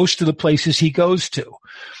in most of the places he goes to.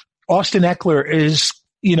 Austin Eckler is,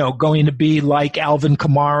 going to be like Alvin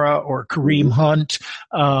Kamara or Kareem Hunt.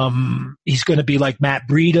 He's going to be like Matt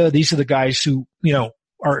Breida. These are the guys who,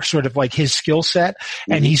 are sort of like his skill set.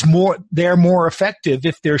 And they're more effective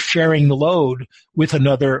if they're sharing the load with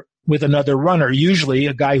another runner, usually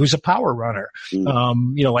a guy who's a power runner,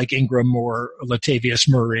 like Ingram or Latavius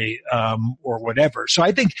Murray, or whatever. So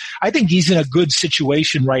I think he's in a good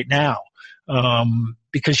situation right now.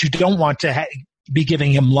 Because you don't want to be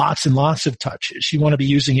giving him lots and lots of touches. You want to be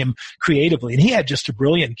using him creatively. And he had just a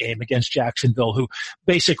brilliant game against Jacksonville, who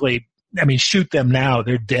basically, shoot them now,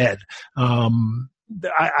 they're dead. I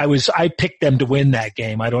picked them to win that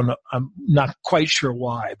game. I don't know. I'm not quite sure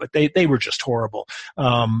why, but they were just horrible.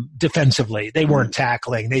 Defensively, they weren't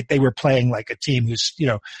tackling. They were playing like a team whose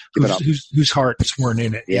hearts weren't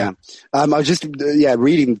in it. Yeah. I was just,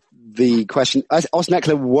 reading the question. Austin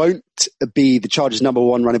Eckler won't be the Chargers' number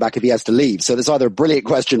one running back if he has to leave. So there's either a brilliant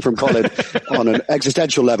question from Colin on an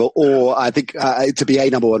existential level, or I think to be a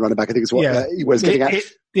number one running back, I think is what he was getting at.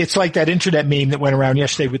 It's like that internet meme that went around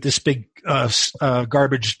yesterday with this big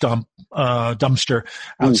garbage dumpster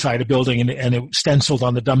outside a building, and it stenciled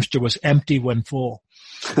on the dumpster was empty when full.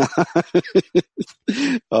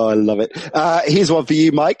 Oh, I love it. Here's one for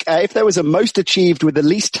you, Mike. If there was a most achieved with the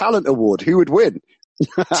least talent award, who would win?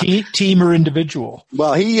 Team or individual?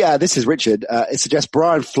 Well, this is Richard. It suggests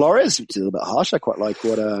Brian Flores, which is a little bit harsh. I quite like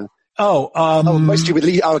what, most achieved with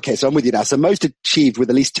least, okay, so I'm with you now. So most achieved with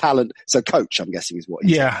the least talent. So coach, I'm guessing is what.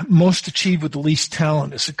 Most achieved with the least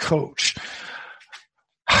talent is a coach.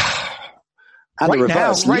 And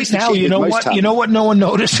right now, you know what? You know what? No one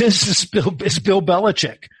notices is Bill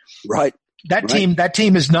Belichick. Right. That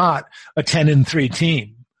team is not a 10-3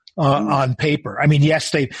 team. On paper.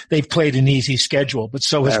 Yes, they've played an easy schedule, but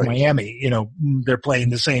so has Miami. They're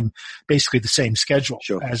playing basically the same schedule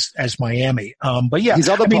as Miami. But yeah, his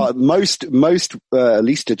other part, most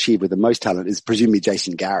least achieved with the most talent is presumably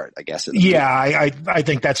Jason Garrett, I guess. I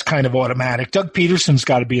think that's kind of automatic. Doug Peterson's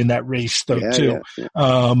got to be in that race though too.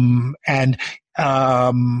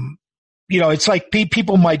 It's like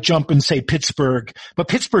people might jump and say Pittsburgh, but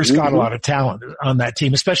Pittsburgh's got a lot of talent on that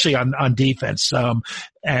team, especially on defense. Their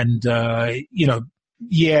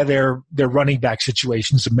running back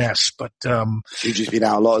situation's a mess, but Juju's been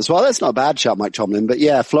out a lot as well. That's not a bad shout, Mike Tomlin. But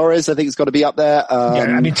yeah, Flores, I think it's got to be up there.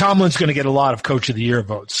 Tomlin's going to get a lot of Coach of the Year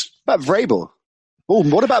votes. What about Vrabel? Oh,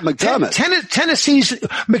 what about McDermott? Tennessee's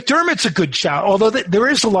McDermott's a good shout, although there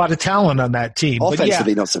is a lot of talent on that team.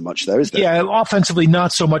 Offensively, not so much, though, is there? Yeah, offensively,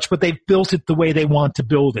 not so much, but they've built it the way they want to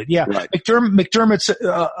build it. Yeah, right. McDermott's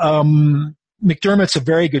a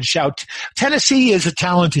very good shout. Tennessee is a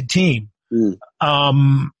talented team.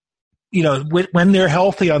 When they're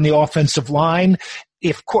healthy on the offensive line,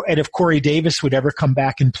 if Corey Davis would ever come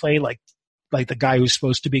back and play like the guy who's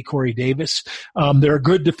supposed to be Corey Davis. They're a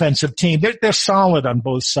good defensive team. They're solid on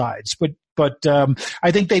both sides, but But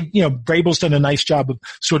I think Vrabel's done a nice job of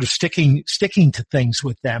sort of sticking to things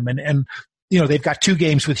with them, and they've got 2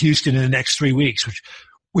 games with Houston in the next 3 weeks,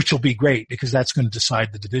 which will be great because that's going to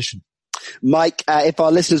decide the division. Mike, if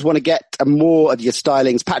our listeners want to get more of your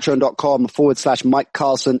stylings, patreon.com/Mike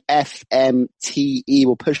Carlson FMTE.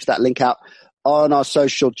 We'll push that link out on our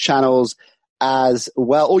social channels as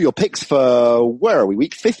well. All your picks for, where are we,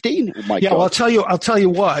 week 15? Oh my God. Well, I'll tell you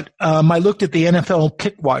what, I looked at the NFL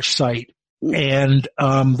Pick Watch site, and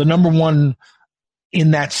the number one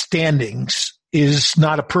in that standings is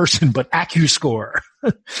not a person, but AccuScore,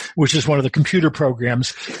 which is one of the computer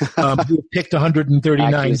programs, who picked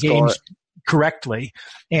 139 games correctly.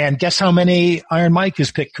 And guess how many Iron Mike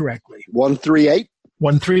has picked correctly? 138.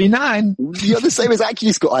 139. You're the same as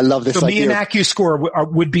AccuScore. I love this so idea. Me and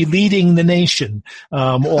AccuScore would be leading the nation.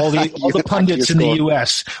 All the pundits in the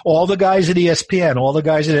U.S., all the guys at ESPN, all the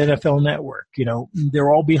guys at NFL Network, they're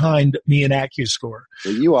all behind me and AccuScore.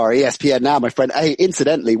 Well, you are ESPN now, my friend. Hey,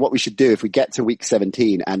 incidentally, what we should do if we get to week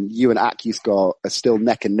 17 and you and AccuScore are still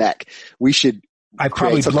neck and neck, we should I've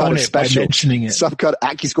probably blown it by mentioning it. Some kind of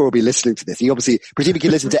AccuScore will be listening to this. He obviously, presumably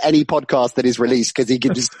can listen to any podcast that is released because he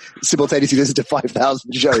can just simultaneously listen to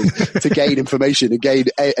 5,000 shows to gain information and gain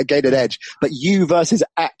an edge. But you versus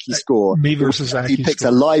AccuScore. Me versus AccuScore. He picks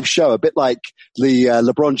a live show, a bit like the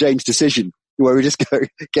LeBron James decision, where we just go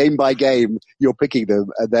game by game, you're picking them,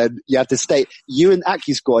 and then you have to state, you and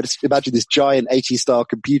AccuScore, I just imagine this giant 80-star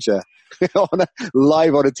computer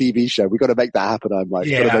live on a TV show. We've got to make that happen, I'm like.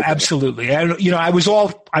 Yeah, absolutely. And, I was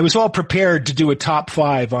all prepared to do a top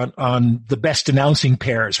 5 on the best announcing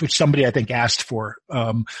pairs, which somebody I think asked for.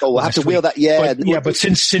 We'll have to wheel that. Yeah. But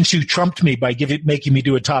since you trumped me by making me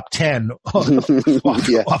do a top 10 off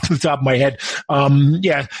the top of my head.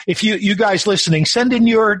 If you guys listening, send in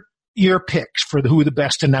your picks for who the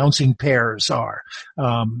best announcing pairs are.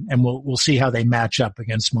 And we'll see how they match up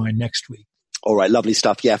against mine next week. All right. Lovely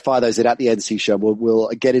stuff. Yeah. Fire those in at the NC show. We'll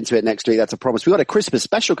get into it next week. That's a promise. We've got a Christmas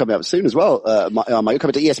special coming up soon as well. Mike, you're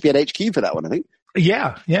coming to ESPN HQ for that one, I think.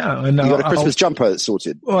 Yeah. And you got a Christmas jumper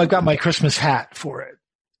sorted. Well, I got my Christmas hat for it.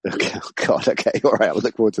 Okay. Oh God. Okay. All right. I'll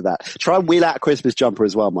look forward to that. Try and wheel out a Christmas jumper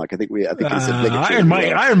as well, Mike. I think it's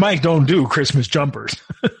obligatory. Iron Mike don't do Christmas jumpers.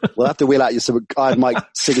 We'll have to wheel out some Iron Mike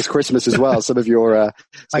sings Christmas as well. Some of your,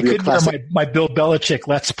 I could wear my Bill Belichick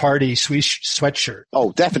Let's Party sweatshirt.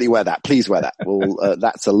 Oh, definitely wear that. Please wear that. Well,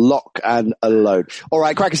 that's a lock and a load. All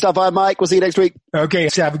right. Cracking stuff. Iron Mike. We'll see you next week. Okay.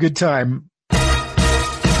 So have a good time.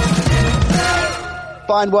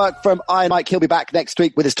 Fine work from Iron Mike. He'll be back next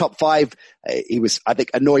week with his top 5. He was, I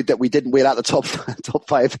think, annoyed that we didn't wheel out the top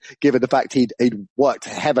 5, given the fact he'd worked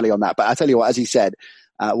heavily on that. But I tell you what, as he said,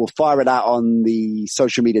 we'll fire it out on the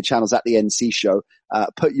social media channels at the NC show.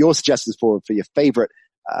 Put your suggestions forward for your favorite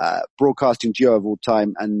broadcasting duo of all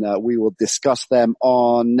time, and we will discuss them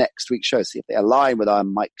on next week's show. See if they align with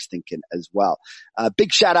Iron Mike's thinking as well.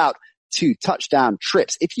 Big shout out to Touchdown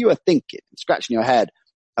Trips. If you are thinking, scratching your head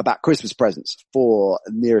about Christmas presents for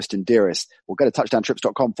nearest and dearest, we'll go to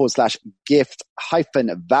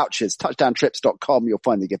touchdowntrips.com/gift-vouchers. Touchdowntrips.com. You'll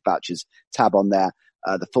find the gift vouchers tab on there.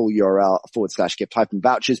 The full URL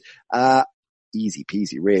 /gift-vouchers. Easy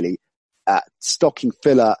peasy, really. Stocking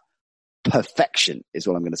filler perfection is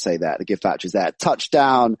what I'm going to say there. The gift vouchers there.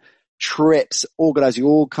 Touchdown Trips, organizing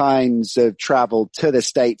all kinds of travel to the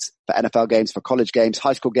States for NFL games, for college games,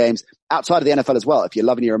 high school games, outside of the NFL as well. If you're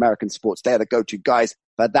loving your American sports, they're the go-to guys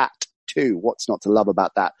for that too. What's not to love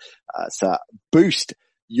about that? So boost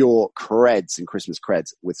your creds and Christmas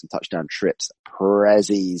creds with some Touchdown Trips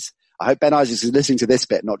prezzies. I hope Ben Isaacs is listening to this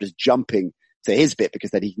bit, not just jumping to his bit, because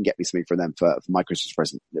then he can get me something from them for my Christmas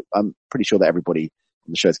present. I'm pretty sure that everybody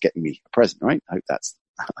on the show is getting me a present, right? I hope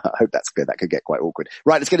that's good. That could get quite awkward.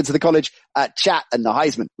 Right, let's get into the college chat and the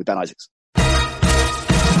Heisman with Ben Isaacs.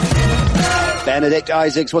 Benedict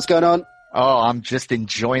Isaacs, what's going on? Oh, I'm just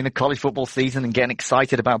enjoying the college football season and getting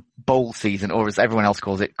excited about bowl season, or as everyone else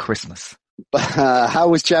calls it, Christmas. How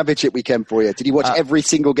was championship weekend for you? Did you watch every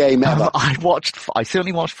single game ever? I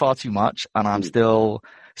certainly watched far too much, and I'm still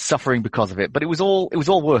suffering because of it. But it was all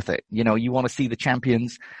worth it. You know, you want to see the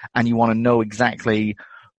champions, and you want to know exactly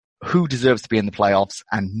who deserves to be in the playoffs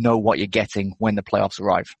and know what you're getting when the playoffs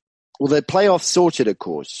arrive. Well, the playoffs sorted, of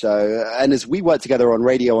course. So, and as we worked together on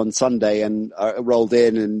radio on Sunday and rolled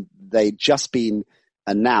in, and they'd just been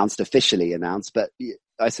officially announced. But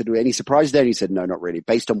I said, any surprise there? And he said, no, not really,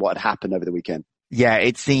 based on what had happened over the weekend. Yeah,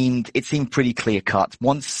 it seemed pretty clear cut.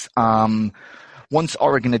 Once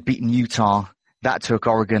Oregon had beaten Utah, that took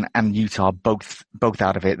Oregon and Utah both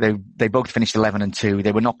out of it. They both finished 11-2.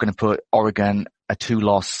 They were not going to put Oregon, a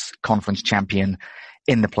 2-loss conference champion,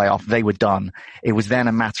 in the playoff. They were done. It was then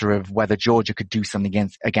a matter of whether Georgia could do something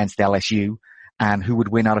against LSU and who would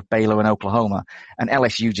win out of Baylor and Oklahoma. And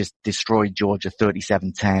LSU just destroyed Georgia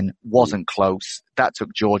 37-10. Wasn't close. That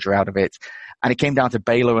took Georgia out of it. And it came down to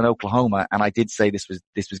Baylor and Oklahoma. And I did say this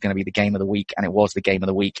was going to be the game of the week. And it was the game of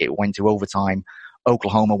the week. It went to overtime.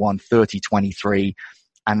 Oklahoma won 30-23.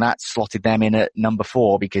 And that slotted them in at number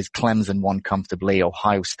 4 because Clemson won comfortably.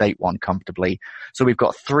 Ohio State won comfortably. So we've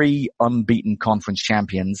got 3 unbeaten conference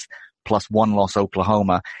champions plus 1 loss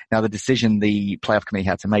Oklahoma. Now the decision the playoff committee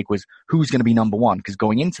had to make was who's going to be number 1, because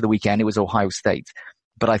going into the weekend it was Ohio State.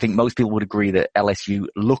 But I think most people would agree that LSU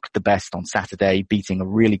looked the best on Saturday, beating a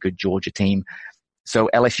really good Georgia team.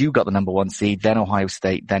 So LSU got the number 1 seed, then Ohio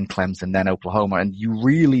State, then Clemson, then Oklahoma. And you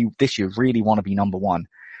really, this year, really want to be number 1.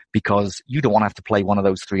 Because you don't want to have to play one of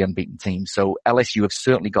those 3 unbeaten teams. So LSU have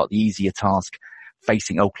certainly got the easier task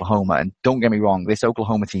facing Oklahoma. And don't get me wrong, this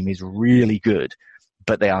Oklahoma team is really good,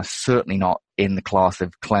 but they are certainly not in the class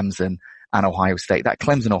of Clemson and Ohio State. That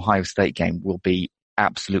Clemson-Ohio State game will be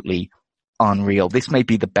absolutely unreal. This may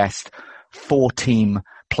be the best 4-team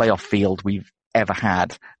playoff field we've ever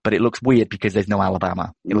had, but it looks weird because there's no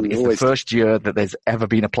Alabama. It's the first year that there's ever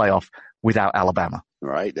been a playoff without Alabama. All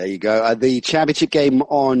right, there you go. The championship game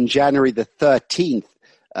on January the 13th,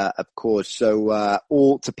 of course. So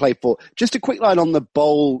all to play for. Just a quick line on the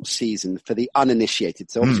bowl season for the uninitiated.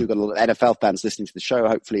 So obviously we've got a lot of NFL fans listening to the show.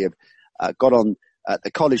 Hopefully have got on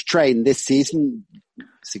the college train this season,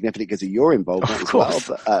 significantly because of your involvement as well.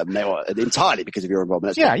 But, entirely because of your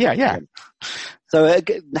involvement. Yeah. So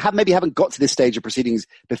maybe haven't got to this stage of proceedings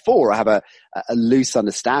before or have a loose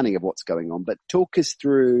understanding of what's going on, but talk us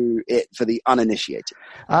through it for the uninitiated.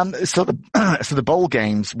 So the bowl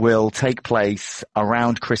games will take place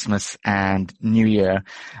around Christmas and New Year.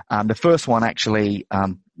 The first one actually,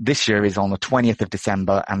 this year is on the 20th of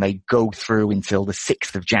December and they go through until the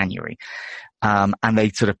 6th of January. And they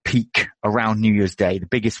sort of peak around New Year's Day. The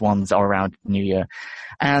biggest ones are around New Year.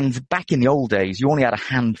 And back in the old days, you only had a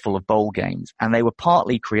handful of bowl games, and they were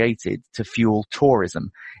partly created to fuel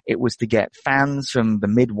tourism. It was to get fans from the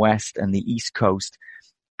Midwest and the East Coast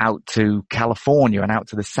out to California and out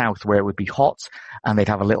to the South where it would be hot, and they'd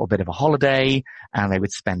have a little bit of a holiday, and they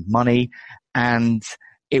would spend money, and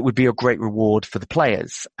it would be a great reward for the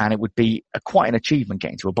players, and it would be quite an achievement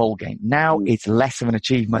getting to a bowl game. Now it's less of an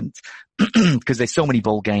achievement because there's so many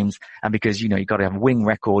bowl games, and because, you've got to have a winning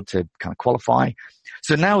record to kind of qualify.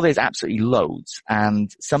 So now there's absolutely loads, and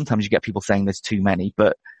sometimes you get people saying there's too many,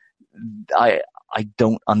 but I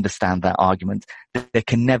don't understand that argument. There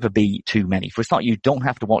can never be too many. For a start, you don't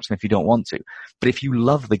have to watch them if you don't want to. But if you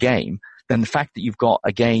love the game, then the fact that you've got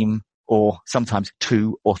a game or sometimes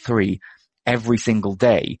 2 or 3 every single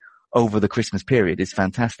day over the Christmas period is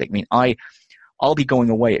fantastic. I mean, I'll be going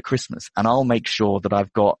away at Christmas and I'll make sure that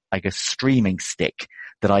I've got like a streaming stick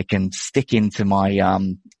that I can stick into my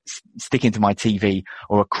TV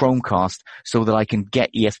or a Chromecast so that I can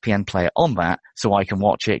get ESPN Player on that so I can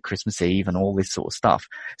watch it Christmas Eve and all this sort of stuff.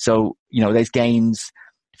 So, there's games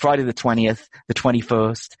Friday the 20th, the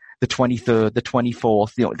 21st, the 23rd, the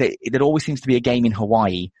 24th. There always seems to be a game in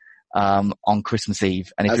Hawaii on Christmas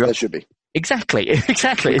Eve. And if there should be. Exactly.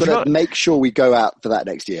 We've got to make sure we go out for that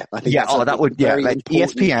next year. I think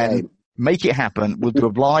ESPN, make it happen. We'll do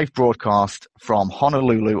a live broadcast from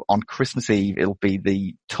Honolulu on Christmas Eve. It'll be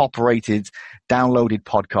the top-rated, downloaded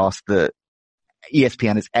podcast that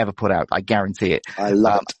ESPN has ever put out. I guarantee it. I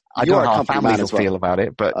love it. I don't know how families will feel about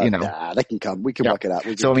it, but they can come. We can work it out.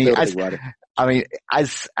 So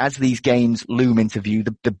as these games loom into view,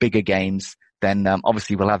 the bigger games, then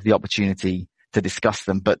obviously we'll have the opportunity to discuss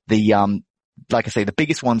them. But like I say, the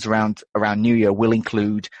biggest ones around New Year will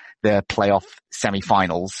include the playoff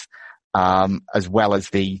semifinals, as well as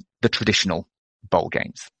the traditional bowl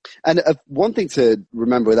games. And one thing to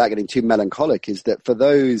remember without getting too melancholic is that for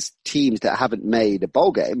those teams that haven't made a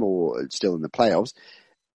bowl game or still in the playoffs,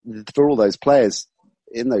 for all those players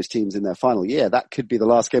in those teams in their final year, that could be the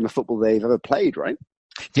last game of football they've ever played, right?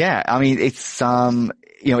 Yeah, I mean, it's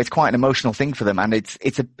it's quite an emotional thing for them, and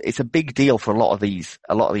it's a big deal for a lot of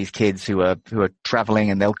these kids who are traveling,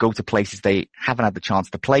 and they'll go to places they haven't had the chance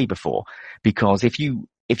to play before. Because if you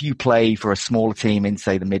play for a smaller team in,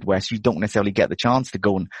 say, the Midwest, you don't necessarily get the chance to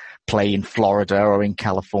go and play in Florida or in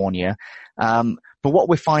California. But what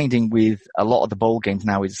we're finding with a lot of the bowl games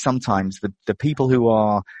now is sometimes the people who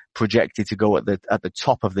are projected to go at the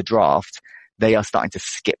top of the draft, they are starting to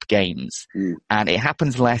skip games. And it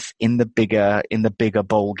happens less in the bigger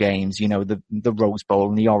bowl games, the Rose Bowl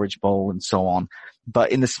and the Orange Bowl and so on.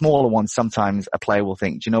 But in the smaller ones, sometimes a player will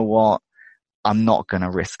think, do you know what? I'm not going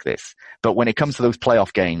to risk this. But when it comes to those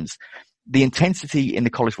playoff games, the intensity in the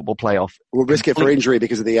college football playoff. We'll risk it for injury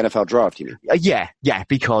because of the NFL draft, you mean? Yeah,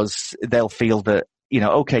 because they'll feel that,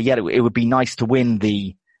 okay, yeah, it would be nice to win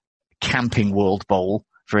the Camping World Bowl,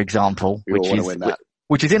 for example, which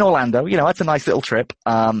is in Orlando. That's a nice little trip.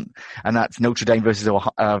 And that's Notre Dame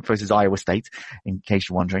versus Iowa State, in case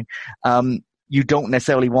you're wondering. You don't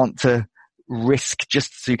necessarily want to risk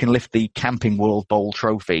just so you can lift the Camping World Bowl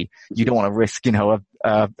trophy. You don't want to risk,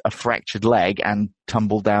 a fractured leg and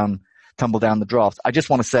tumble down the draft. I just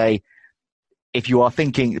want to say, if you are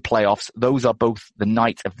thinking the playoffs, those are both the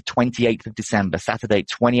night of the 28th of December, Saturday,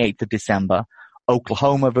 28th of December.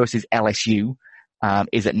 Oklahoma versus LSU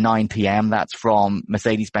is at 9 p.m. That's from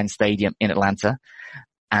Mercedes-Benz Stadium in Atlanta.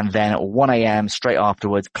 And then at 1 a.m. straight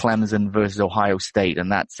afterwards, Clemson versus Ohio State, and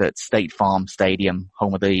that's at State Farm Stadium,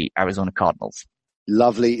 home of the Arizona Cardinals.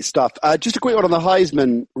 Lovely stuff. Just a quick one on the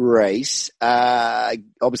Heisman race.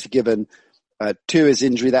 Obviously, given Tua's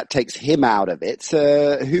injury, that takes him out of it.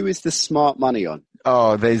 Who is the smart money on?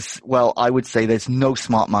 I would say there's no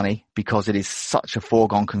smart money because it is such a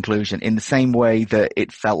foregone conclusion. In the same way that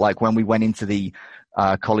it felt like when we went into the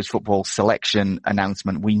college football selection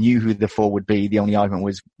announcement, we knew who the four would be. The only argument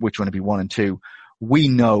was which one to be 1 and 2. We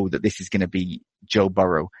know that this is going to be Joe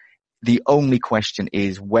Burrow. The only question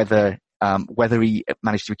is whether he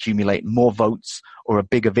managed to accumulate more votes or a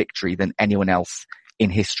bigger victory than anyone else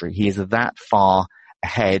in history. He is that far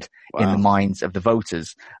ahead in the minds of the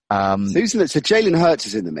voters. So Jalen Hurts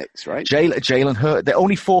is in the mix, right? Jalen Hurts. The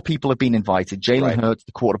only 4 people have been invited. Jalen Hurts,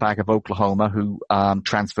 the quarterback of Oklahoma, who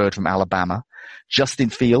transferred from Alabama. Justin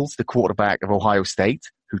Fields, the quarterback of Ohio State,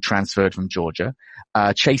 who transferred from Georgia.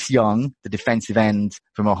 Chase Young, the defensive end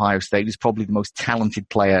from Ohio State, who's probably the most talented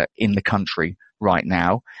player in the country right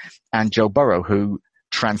now. And Joe Burrow, who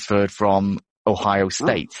transferred from Ohio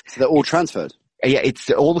State. So they're all transferred? Yeah, it's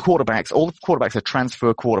all the quarterbacks. All the quarterbacks are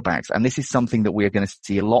transfer quarterbacks. And this is something that we are going to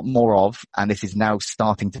see a lot more of. And this is now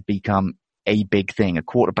starting to become a big thing. A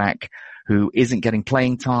quarterback who isn't getting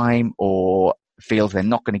playing time or feels they're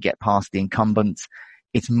not going to get past the incumbent.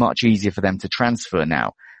 It's much easier for them to transfer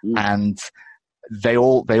now. And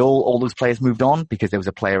all those players moved on because there was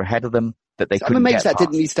a player ahead of them that they couldn't get past. That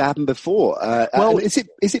didn't used to happen before. Is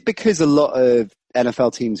it because a lot of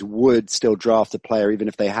NFL teams would still draft a player even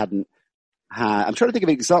if they hadn't I'm trying to think of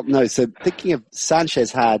an example. No, so thinking of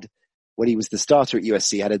Sanchez when he was the starter at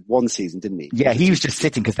USC, had 1 season, didn't he? Yeah, he was just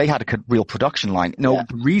sitting because they had a real production line. The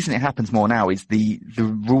reason it happens more now is the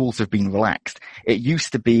rules have been relaxed. It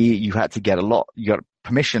used to be you had to get you got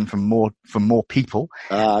permission from more people,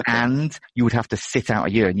 and you would have to sit out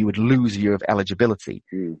a year and you would lose a year of eligibility.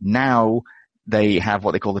 Now they have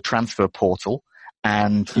what they call the transfer portal.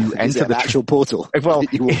 And you enter the actual portal. Well,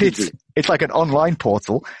 it's like an online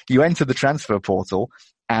portal. You enter the transfer portal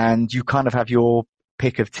and you kind of have your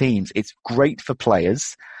pick of teams. It's great for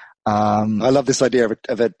players. I love this idea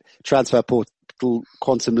of a transfer portal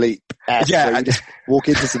quantum leap. Yeah. You just walk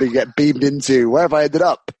into something you get beamed into. Where have I ended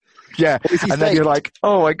up? Yeah. And then you're like,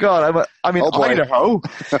 oh my God, I'm in Idaho.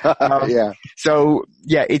 Yeah. So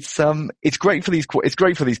yeah, it's great for these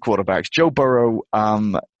quarterbacks. Joe Burrow,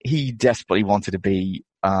 he desperately wanted to be,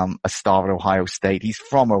 a star at Ohio State. He's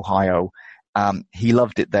from Ohio. He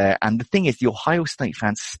loved it there. And the thing is, the Ohio State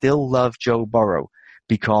fans still love Joe Burrow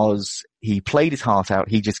because he played his heart out.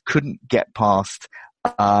 He just couldn't get past,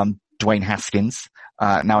 Dwayne Haskins,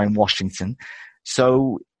 now in Washington.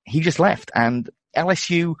 So he just left, and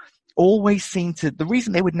LSU always seemed to, the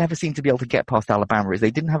reason they would never seem to be able to get past Alabama is they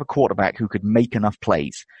didn't have a quarterback who could make enough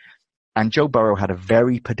plays. And Joe Burrow had a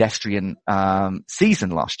very pedestrian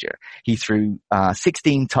season last year. He threw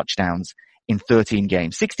 16 touchdowns in 13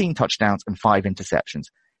 games, 16 touchdowns and 5 interceptions.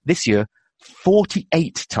 This year,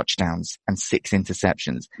 48 touchdowns and 6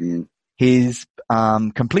 interceptions. His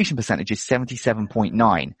completion percentage is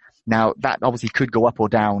 77.9. Now, that obviously could go up or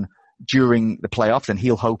down during the playoffs, and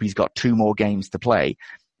he'll hope he's got 2 more games to play.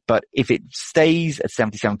 But if it stays at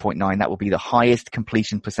 77.9, that will be the highest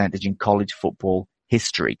completion percentage in college football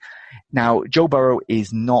history. Now, Joe Burrow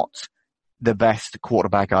is not the best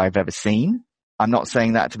quarterback I've ever seen. I'm not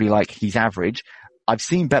saying that to be like he's average. I've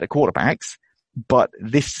seen better quarterbacks, but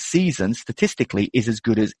this season statistically is as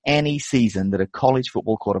good as any season that a college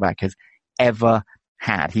football quarterback has ever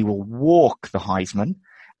had. He will walk the Heisman,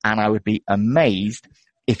 and I would be amazed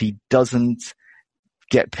if he doesn't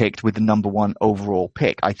get picked with the number 1 overall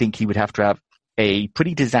pick. I think he would have to have a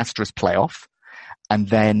pretty disastrous playoff and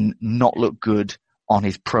then not look good on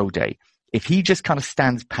his pro day. If he just kind of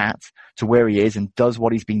stands pat to where he is and does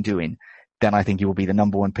what he's been doing, then I think he will be the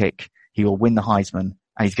number 1 pick. He will win the Heisman, and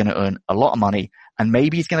he's going to earn a lot of money, And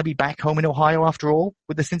maybe he's going to be back home in Ohio after all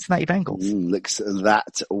with the Cincinnati Bengals. Looks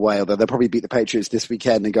that way. Although they'll probably beat the Patriots this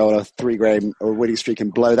weekend and go on a 3-game winning streak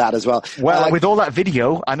and blow that as well. Well, with all that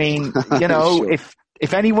video, I mean, you know, sure.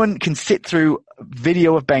 if anyone can sit through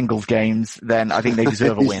video of Bengals games, then I think they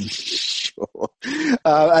deserve a win. Sure.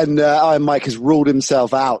 And Mike has ruled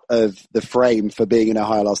himself out of the frame for being in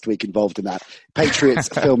Ohio last week, involved in that. Patriots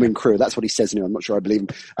filming crew. That's what he says anyway. I'm not sure I believe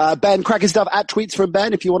him. Ben, cracking stuff at Tweets from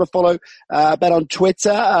Ben. If you want to follow Ben on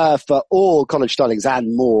Twitter for all college stylings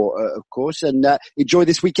and more, of course. And enjoy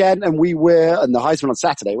this weekend. And we will, and the Heisman on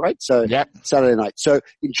Saturday, right? So yep. Saturday night. So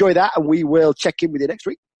enjoy that, and we will check in with you next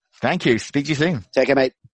week. Thank you. Speak to you soon. Take care,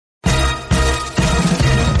 mate.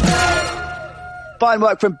 Fine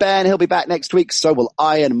work from Ben. He'll be back next week. So will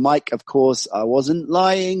Iron Mike, of course. I wasn't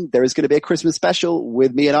lying. There is going to be a Christmas special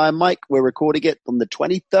with me and Iron Mike. We're recording it on the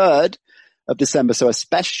 23rd of December. So a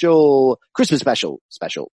special Christmas special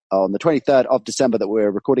on the 23rd of December that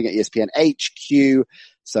we're recording at ESPN HQ.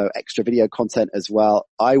 So extra video content as well.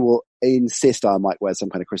 I will insist Iron Mike wears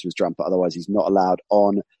some kind of Christmas jumper. Otherwise he's not allowed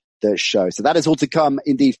on the show. So that is all to come.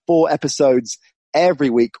 Indeed, 4 episodes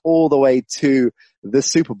every week all the way to the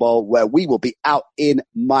Super Bowl, where we will be out in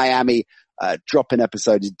Miami, dropping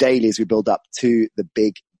episodes daily as we build up to the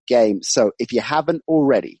big game. So if you haven't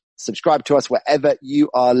already, subscribe to us wherever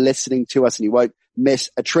you are listening to us and you won't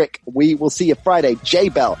miss a trick. We will see you Friday. J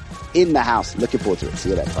Bell in the house. Looking forward to it. See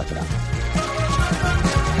you then. Bye for now.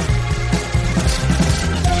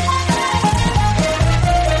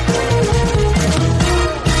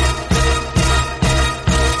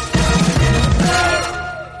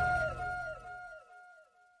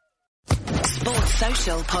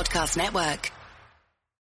 Social Podcast Network.